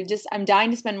Europe, but I'm dying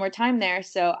to spend more time there,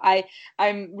 so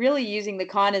I'm really using the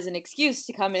con as an excuse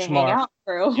to come and hang out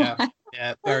for a while.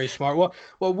 Yeah, very smart.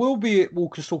 Well, we'll be at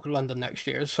Walker Stalker London next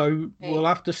year, so we'll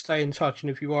have to stay in touch, and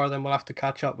if you are, then we'll have to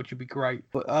catch up, which would be great.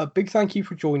 But big thank you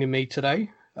for joining me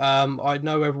today. I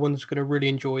know everyone's going to really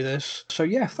enjoy this, so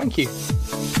yeah, thank you.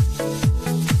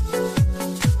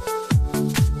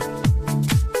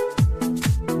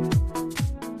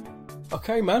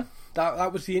 Okay, man.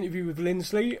 That was the interview with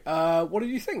Lindsley. What did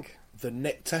you think? The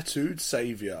neck-tattooed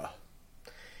saviour.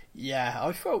 Yeah,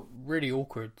 I felt really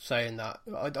awkward saying that.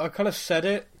 I kind of said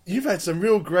it. You've had some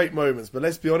real great moments, but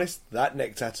let's be honest, that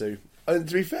neck tattoo. And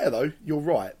to be fair, though, you're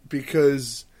right,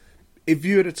 because if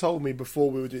you had told me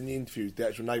before we were doing the interview the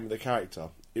actual name of the character,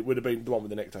 it would have been the one with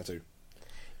the neck tattoo.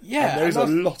 Yeah. And there's a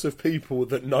lot of people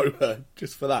that know her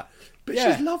just for that. But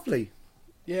she's lovely.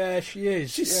 Yeah, she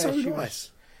is. She's so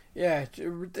nice. Yeah,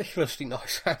 ridiculously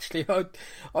nice. Actually,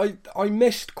 I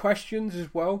missed questions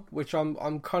as well, which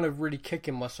I'm kind of really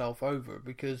kicking myself over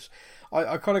because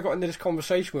I kind of got into this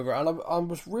conversation with her, and I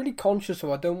was really conscious of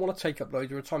I don't want to take up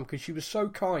loads of her time because she was so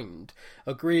kind,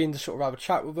 agreeing to sort of have a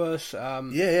chat with us.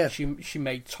 She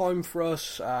made time for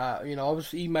us. I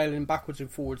was emailing backwards and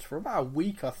forwards for about a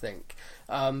week, I think,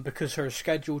 because her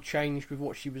schedule changed with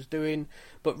what she was doing.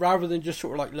 But rather than just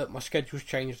sort of like, look, my schedule's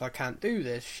changed, I can't do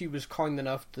this, she was kind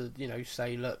enough to,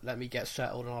 say, look, let me get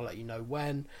settled and I'll let you know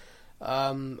when.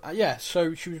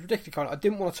 So she was ridiculously kind. I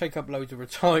didn't want to take up loads of her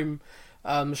time,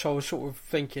 so I was sort of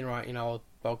thinking, right,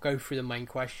 I'll go through the main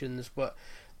questions, but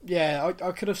yeah,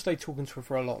 I could have stayed talking to her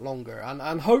for a lot longer,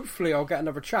 and hopefully I'll get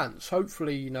another chance.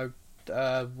 Hopefully,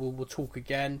 we'll talk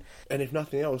again. And if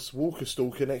nothing else, Walker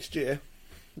Stalker next year.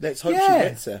 Let's hope she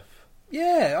gets there.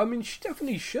 Yeah, I mean, she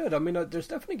definitely should. I mean, there's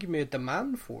definitely going to be a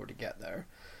demand for her to get there.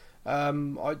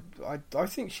 I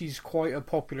think she's quite a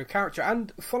popular character,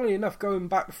 and funnily enough, going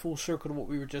back full circle to what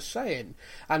we were just saying,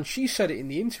 and she said it in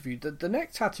the interview, that the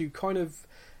neck tattoo kind of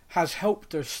has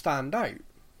helped her stand out,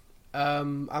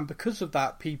 and because of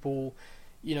that, people,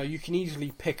 you know, you can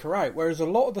easily pick her out, whereas a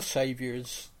lot of the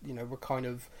saviours, you know, were kind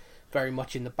of very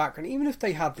much in the background, even if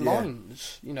they had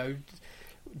lines, you know,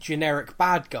 generic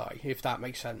bad guy, if that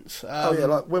makes sense.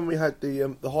 Like when we had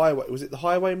the highway, was it the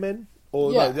Highwaymen?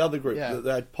 Or no, the other group, that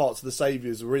they had parts of the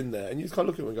Saviours were in there, and you just kind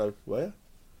of look at them and go, where?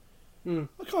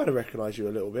 I kind of recognise you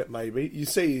a little bit, maybe. You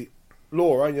see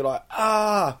Laura, and you're like,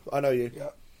 I know you.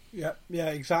 Yeah,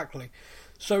 exactly.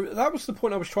 So that was the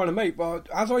point I was trying to make, but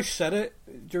as I said it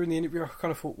during the interview, I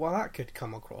kind of thought, well, that could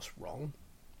come across wrong.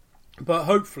 But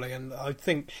hopefully, and I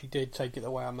think she did take it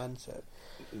the way I meant it.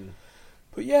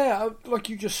 But yeah, like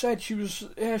you just said, she was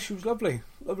lovely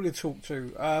to talk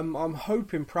to. I'm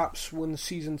hoping perhaps when the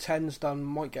season 10's done,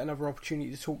 might get another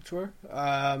opportunity to talk to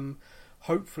her.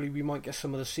 Hopefully we might get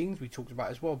some of the scenes we talked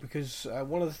about as well, because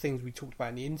one of the things we talked about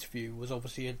in the interview was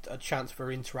obviously a chance for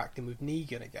her interacting with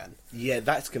Negan again. Yeah,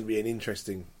 that's going to be an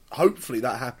interesting... Hopefully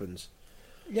that happens.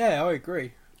 Yeah, I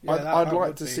agree. Yeah, I'd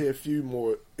like to see a few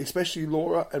more, especially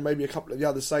Laura and maybe a couple of the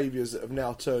other saviours that have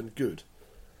now turned good.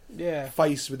 Yeah.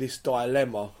 Faced with this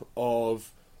dilemma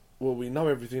of, well, we know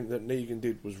everything that Negan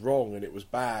did was wrong and it was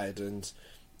bad, and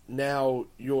now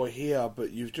you're here,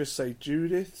 but you've just saved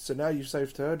Judith, so now you've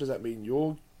saved her. Does that mean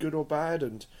you're good or bad?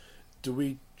 And do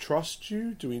we trust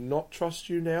you? Do we not trust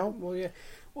you now? Well, yeah.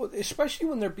 Well, especially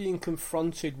when they're being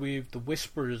confronted with the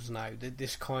Whisperers now,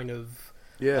 this kind of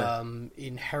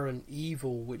inherent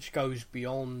evil which goes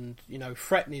beyond, you know,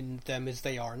 threatening them as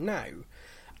they are now.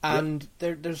 And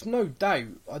there's no doubt,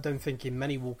 I don't think, in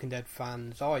many Walking Dead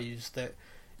fans' eyes, that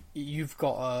you've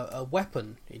got a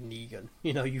weapon in Negan.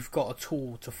 You know, you've got a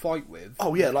tool to fight with.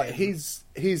 Oh yeah, like he's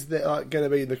going to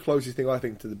be the closest thing, I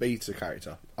think, to the Beta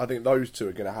character. I think those two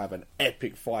are going to have an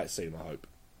epic fight scene, I hope.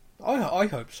 I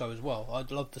hope so as well.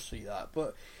 I'd love to see that.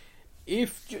 But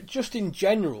if, just in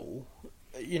general,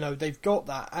 you know, they've got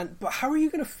that, but how are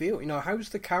you going to feel? You know, how's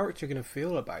the character going to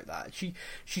feel about that?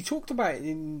 She talked about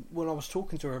it when I was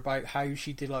talking to her about how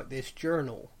she did like this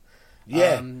journal.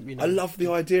 Yeah, you know, I love the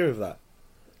idea of that.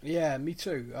 Yeah, me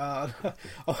too. I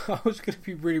was going to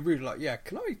be really rude, like, yeah,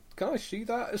 can I see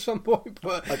that at some point?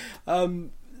 But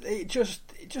it's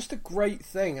just a great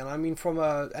thing, and I mean,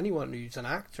 from anyone who's an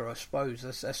actor, I suppose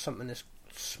that's something that's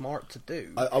smart to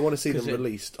do. I want to see them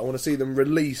released. I want to see them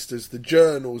released as the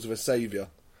journals of a saviour.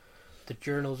 The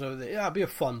journals of it'd be a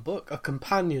fun book, a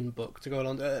companion book to go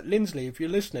along. Lindsley, if you're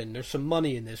listening, there's some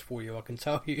money in this for you, I can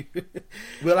tell you.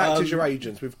 We'll act as your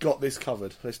agents. We've got this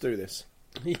covered. Let's do this.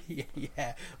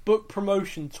 Yeah, book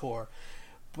promotion tour.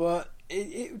 But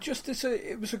it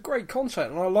was a great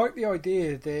concept, and I like the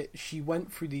idea that she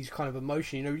went through these kind of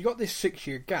emotions. You know, you got this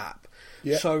 6-year gap.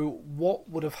 Yeah. So what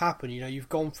would have happened? You know, you've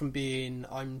gone from being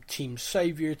I'm Team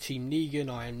Saviour, Team Negan,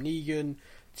 I am Negan,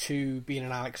 to being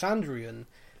an Alexandrian.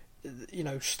 You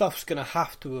know, stuff's going to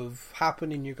have to have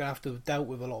happened, and you're going to have to have dealt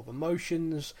with a lot of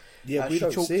emotions. Yeah, we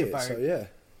don't see it, so yeah.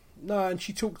 No, and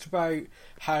she talked about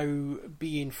how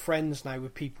being friends now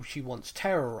with people she once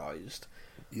terrorised.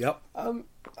 Yep.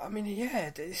 I mean,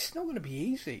 yeah, it's not going to be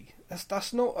easy.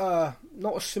 That's not a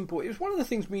simple. It was one of the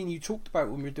things me and you talked about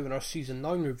when we were doing our season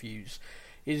 9 reviews.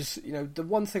 Is, you know, the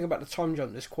one thing about the time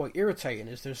jump that's quite irritating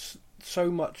is there's so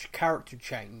much character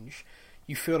change.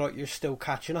 You feel like you're still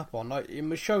catching up on. Like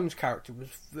Michonne's character was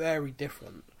very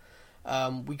different.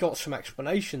 We got some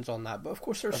explanations on that, but of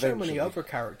course there are so many other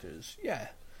characters. Yeah.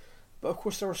 But of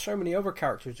course there are so many other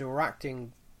characters who are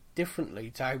acting differently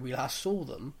to how we last saw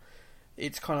them.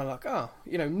 It's kind of like,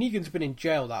 you know, Negan's been in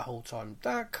jail that whole time.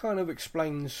 That kind of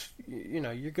explains, you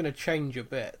know, you're going to change a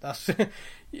bit. That's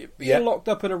being locked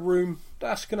up in a room,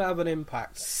 that's going to have an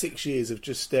impact. 6 years of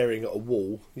just staring at a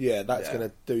wall, that's going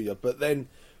to do you. But then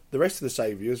the rest of the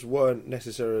saviours weren't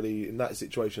necessarily in that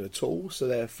situation at all, so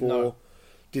therefore...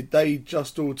 Did they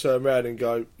just all turn around and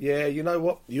go, yeah, you know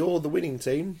what, you're the winning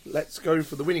team, let's go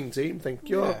for the winning team, thank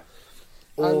you. Yeah.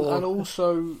 And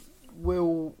also,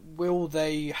 will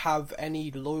they have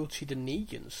any loyalty to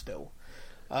Negan still?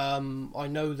 I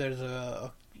know there's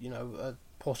a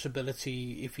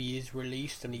possibility if he is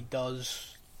released and he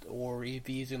does, or if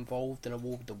he is involved in a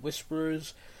war with the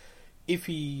Whisperers, if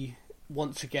he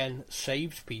once again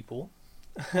saves people,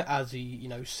 as he, you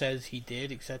know, says he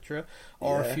did, etc.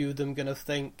 Are a few of them going to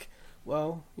think,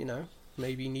 well, you know,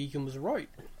 maybe Negan was right?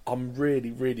 I'm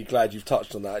really, really glad you've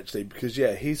touched on that, actually, because,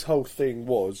 his whole thing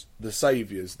was the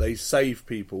saviours. They save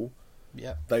people.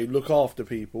 Yeah. They look after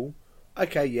people.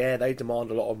 Okay, they demand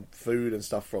a lot of food and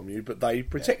stuff from you, but they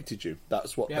protected you.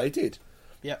 That's what they did.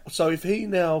 Yep. So if he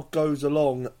now goes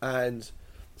along and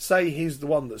say he's the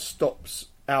one that stops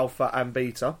Alpha and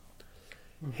Beta,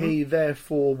 he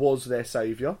therefore was their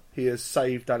saviour. He has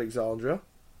saved Alexandria.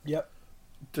 Yep.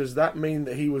 Does that mean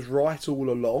that he was right all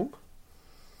along?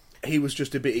 He was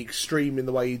just a bit extreme in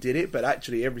the way he did it, but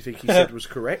actually everything he said was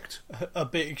correct. A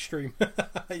bit extreme.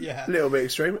 Yeah. A little bit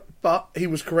extreme, but he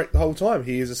was correct the whole time.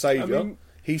 He is a saviour. I mean,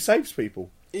 he saves people.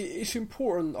 It's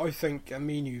important, I think, I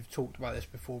mean, you've talked about this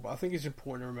before, but I think it's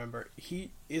important to remember,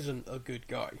 he isn't a good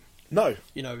guy. No.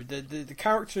 You know, the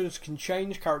characters can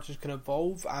change, characters can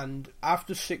evolve, and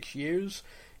after 6 years,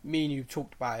 me and you've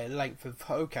talked about it at length of,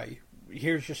 okay,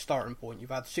 here's your starting point. You've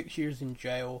had 6 years in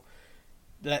jail.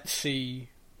 Let's see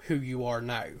who you are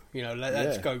now. You know,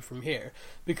 let's go from here.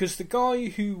 Because the guy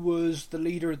who was the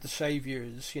leader of the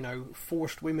Saviours, you know,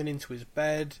 forced women into his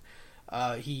bed.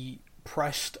 He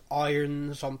pressed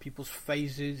irons on people's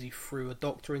faces. He threw a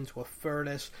doctor into a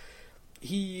furnace.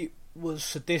 He was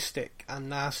sadistic and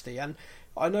nasty. And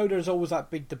I know there's always that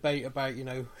big debate about, you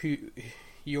know, who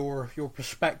your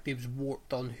perspectives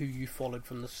warped on who you followed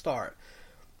from the start.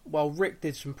 Well, Rick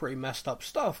did some pretty messed up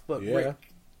stuff, but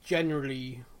Rick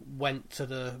generally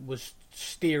was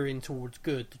steering towards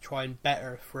good to try and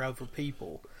better for other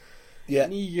people. Yeah.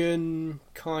 Negan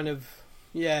kind of,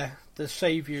 the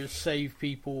Saviours save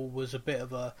people was a bit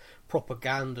of a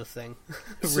propaganda thing,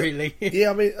 really.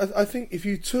 Yeah, I mean, I think if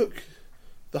you took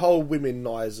the whole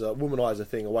womanizer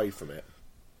thing away from it.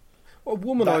 Well,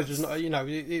 womanizers, you know,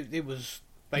 it was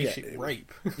basic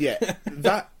rape. Yeah,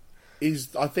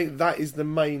 I think that is the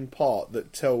main part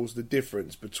that tells the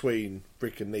difference between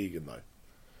Rick and Negan, though.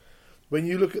 When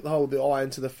you look at the iron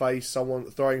to the face, someone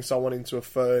throwing someone into a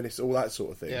furnace, all that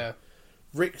sort of thing. Yeah.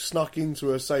 Rick snuck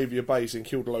into a saviour base and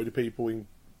killed a load of people in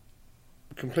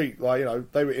complete, like, you know,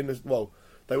 they were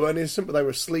they weren't innocent, but they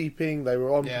were sleeping, they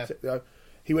were on, you know,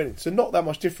 he went in. So not that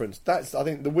much difference. I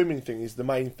think the women thing is the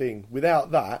main thing.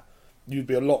 Without that, you'd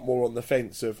be a lot more on the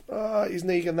fence of, is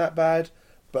Negan that bad?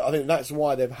 But I think that's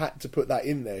why they've had to put that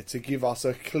in there, to give us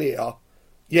a clear,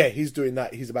 he's doing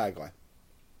that, he's a bad guy.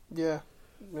 Yeah,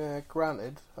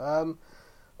 granted.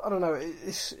 I don't know,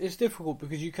 it's difficult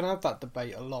because you can have that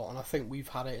debate a lot, and I think we've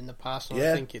had it in the past, and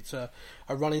I think it's a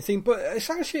running theme. But it's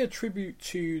actually a tribute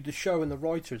to the show and the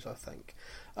writers, I think,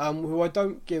 who I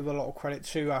don't give a lot of credit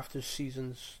to after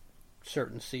certain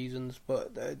seasons,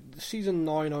 but season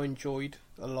 9 I enjoyed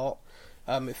a lot.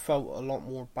 It felt a lot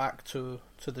more back to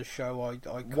the show. I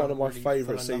one of my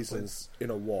favourite seasons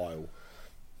in a while.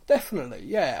 Definitely,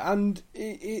 yeah, and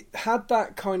it had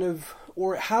that kind of,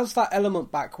 or it has that element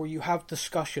back where you have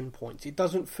discussion points. It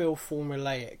doesn't feel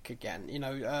formulaic again. You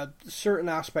know, certain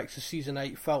aspects of season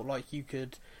 8 felt like you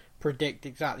could predict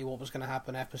exactly what was going to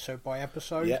happen episode by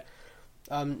episode. Yeah.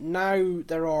 Now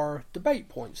there are debate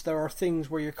points. There are things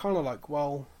where you're kind of like,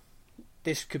 well,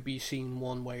 this could be seen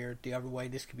one way or the other way,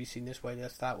 this could be seen this way,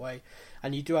 that's that way,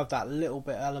 and you do have that little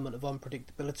bit element of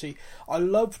unpredictability. I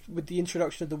loved with the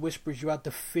introduction of the Whisperers, you had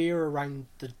the fear around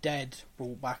the dead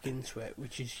brought back into it,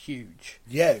 which is huge.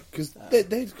 Yeah, because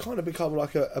they've kind of become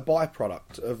like a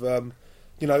byproduct of,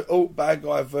 you know, bad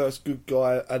guy versus good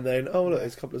guy, and then, look,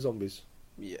 there's a couple of zombies.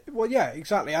 Yeah, well, yeah,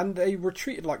 exactly, and they were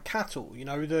treated like cattle. You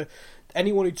know,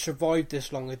 anyone who'd survived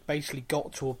this long had basically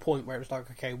got to a point where it was like,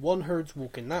 okay, one herd's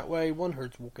walking that way, one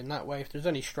herd's walking that way. If there's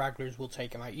any stragglers, we'll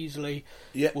take them out easily.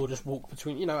 Yeah. We'll just walk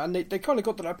between, you know, and they kind of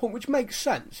got to that point, which makes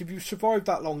sense. If you've survived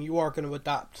that long, you are going to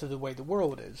adapt to the way the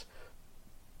world is.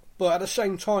 But at the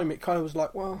same time, it kind of was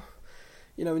like, well,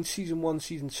 you know, in season 1,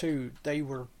 season 2, they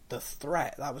were the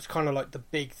threat. That was kind of like the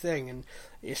big thing, and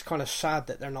it's kind of sad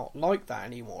that they're not like that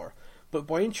anymore. But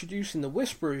by introducing the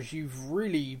Whisperers, you've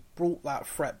really brought that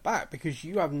threat back, because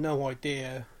you have no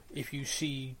idea if you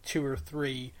see 2 or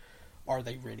 3, are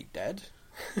they really dead?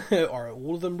 Are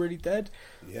all of them really dead?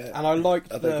 Yeah. And I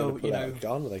liked Are they going to pull out a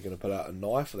gun? Are they going to pull out a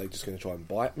knife? Are they just going to try and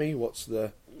bite me? What's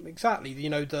the... Exactly. You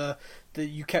know,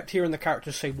 you kept hearing the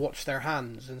characters say, watch their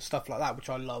hands and stuff like that, which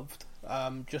I loved.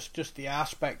 Just the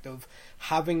aspect of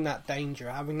having that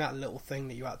danger, having that little thing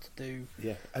that you had to do.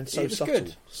 Yeah, and so subtle.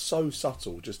 Good. So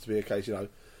subtle, just to be a case, you know,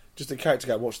 just a character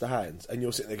going, watch the hands, and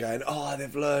you're sitting there going,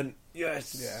 they've learned,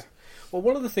 yes. Yeah. Well,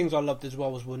 one of the things I loved as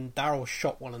well was when Daryl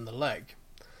shot one in the leg.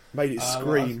 Made it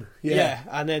scream. Yeah,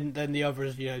 and then the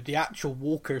others, you know, the actual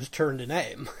walkers turned in at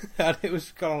him. And it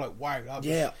was kind of like, wow.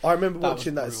 I remember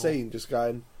watching that scene, just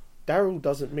going, Daryl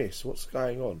doesn't miss, what's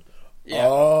going on? Yeah.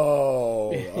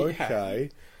 Oh,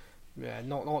 okay. Yeah,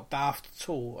 not daft at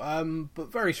all.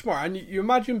 But very smart. And you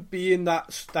imagine being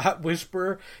that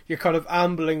Whisperer, you're kind of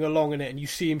ambling along in it, and you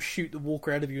see him shoot the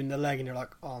walker ahead of you in the leg, and you're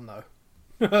like, oh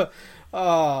no.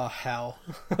 Oh, hell.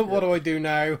 What do I do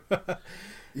now?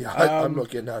 Yeah, I'm not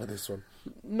getting out of this one.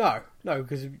 No,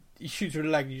 because if you shoot through the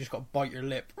leg, you just got to bite your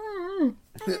lip.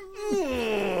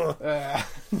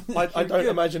 I don't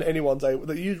imagine anyone's able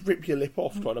that you'd rip your lip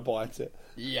off trying to bite it.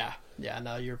 Yeah,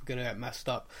 no, you're gonna get messed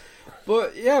up.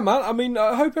 But yeah, man, I mean,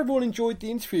 I hope everyone enjoyed the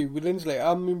interview with Lindsay.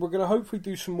 I mean, we're gonna hopefully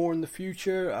do some more in the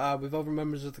future with other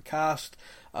members of the cast.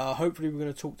 Hopefully we're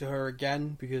going to talk to her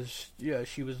again because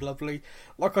she was lovely.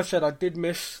 Like I said, I did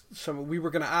miss some. We were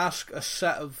going to ask a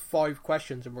set of 5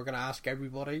 questions and we're going to ask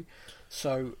everybody.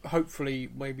 So hopefully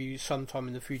maybe sometime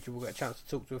in the future we'll get a chance to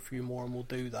talk to a few more and we'll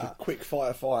do that. The quick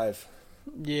fire 5.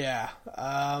 Yeah,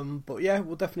 but yeah,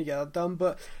 we'll definitely get that done.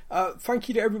 But thank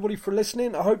you to everybody for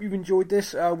listening. I hope you've enjoyed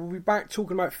this. We'll be back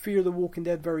talking about Fear the Walking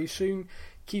Dead very soon.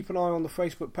 Keep an eye on the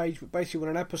Facebook page, but basically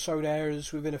when an episode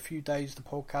airs within a few days the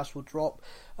podcast will drop.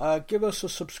 Give us a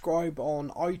subscribe on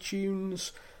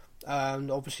iTunes, and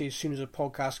obviously as soon as the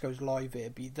podcast goes live it'll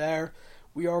be there.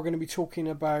 We are going to be talking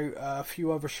about a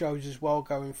few other shows as well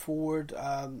going forward.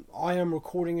 I am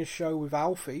recording a show with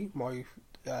Alfie, my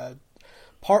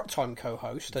part-time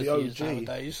co-host as he is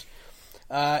nowadays.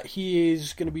 He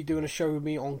is going to be doing a show with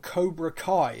me on Cobra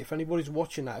Kai. If anybody's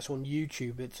watching that, it's on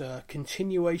YouTube. It's a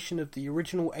continuation of the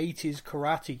original 80s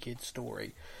Karate Kid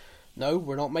story. No,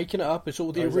 we're not making it up. It's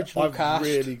all the original cast. I've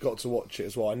really got to watch it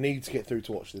as well. I need to get through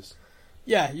to watch this.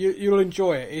 Yeah, you'll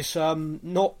enjoy it. It's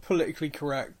not politically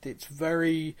correct. It's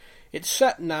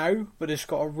set now, but it's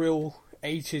got a real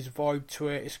 80s vibe to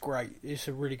it. It's great. It's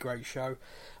a really great show.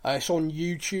 It's on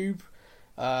YouTube.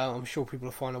 I'm sure people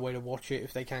will find a way to watch it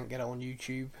if they can't get it on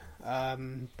YouTube.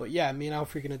 But yeah, me and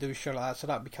Alfie are going to do a show like that, so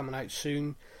that'll be coming out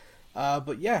soon.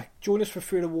 But yeah, join us for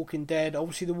Fear the Walking Dead.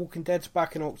 Obviously, The Walking Dead's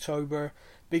back in October.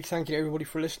 Big thank you to everybody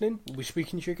for listening. We'll be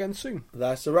speaking to you again soon.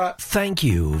 That's a wrap. Thank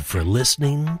you for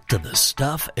listening to the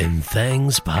Stuff and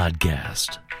Things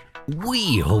podcast.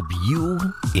 We hope you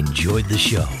enjoyed the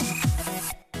show.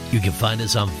 You can find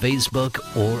us on Facebook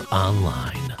or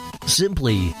online.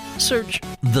 Simply search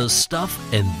the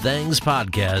Stuff and Things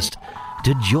podcast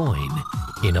to join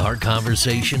in our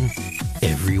conversation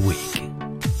every week.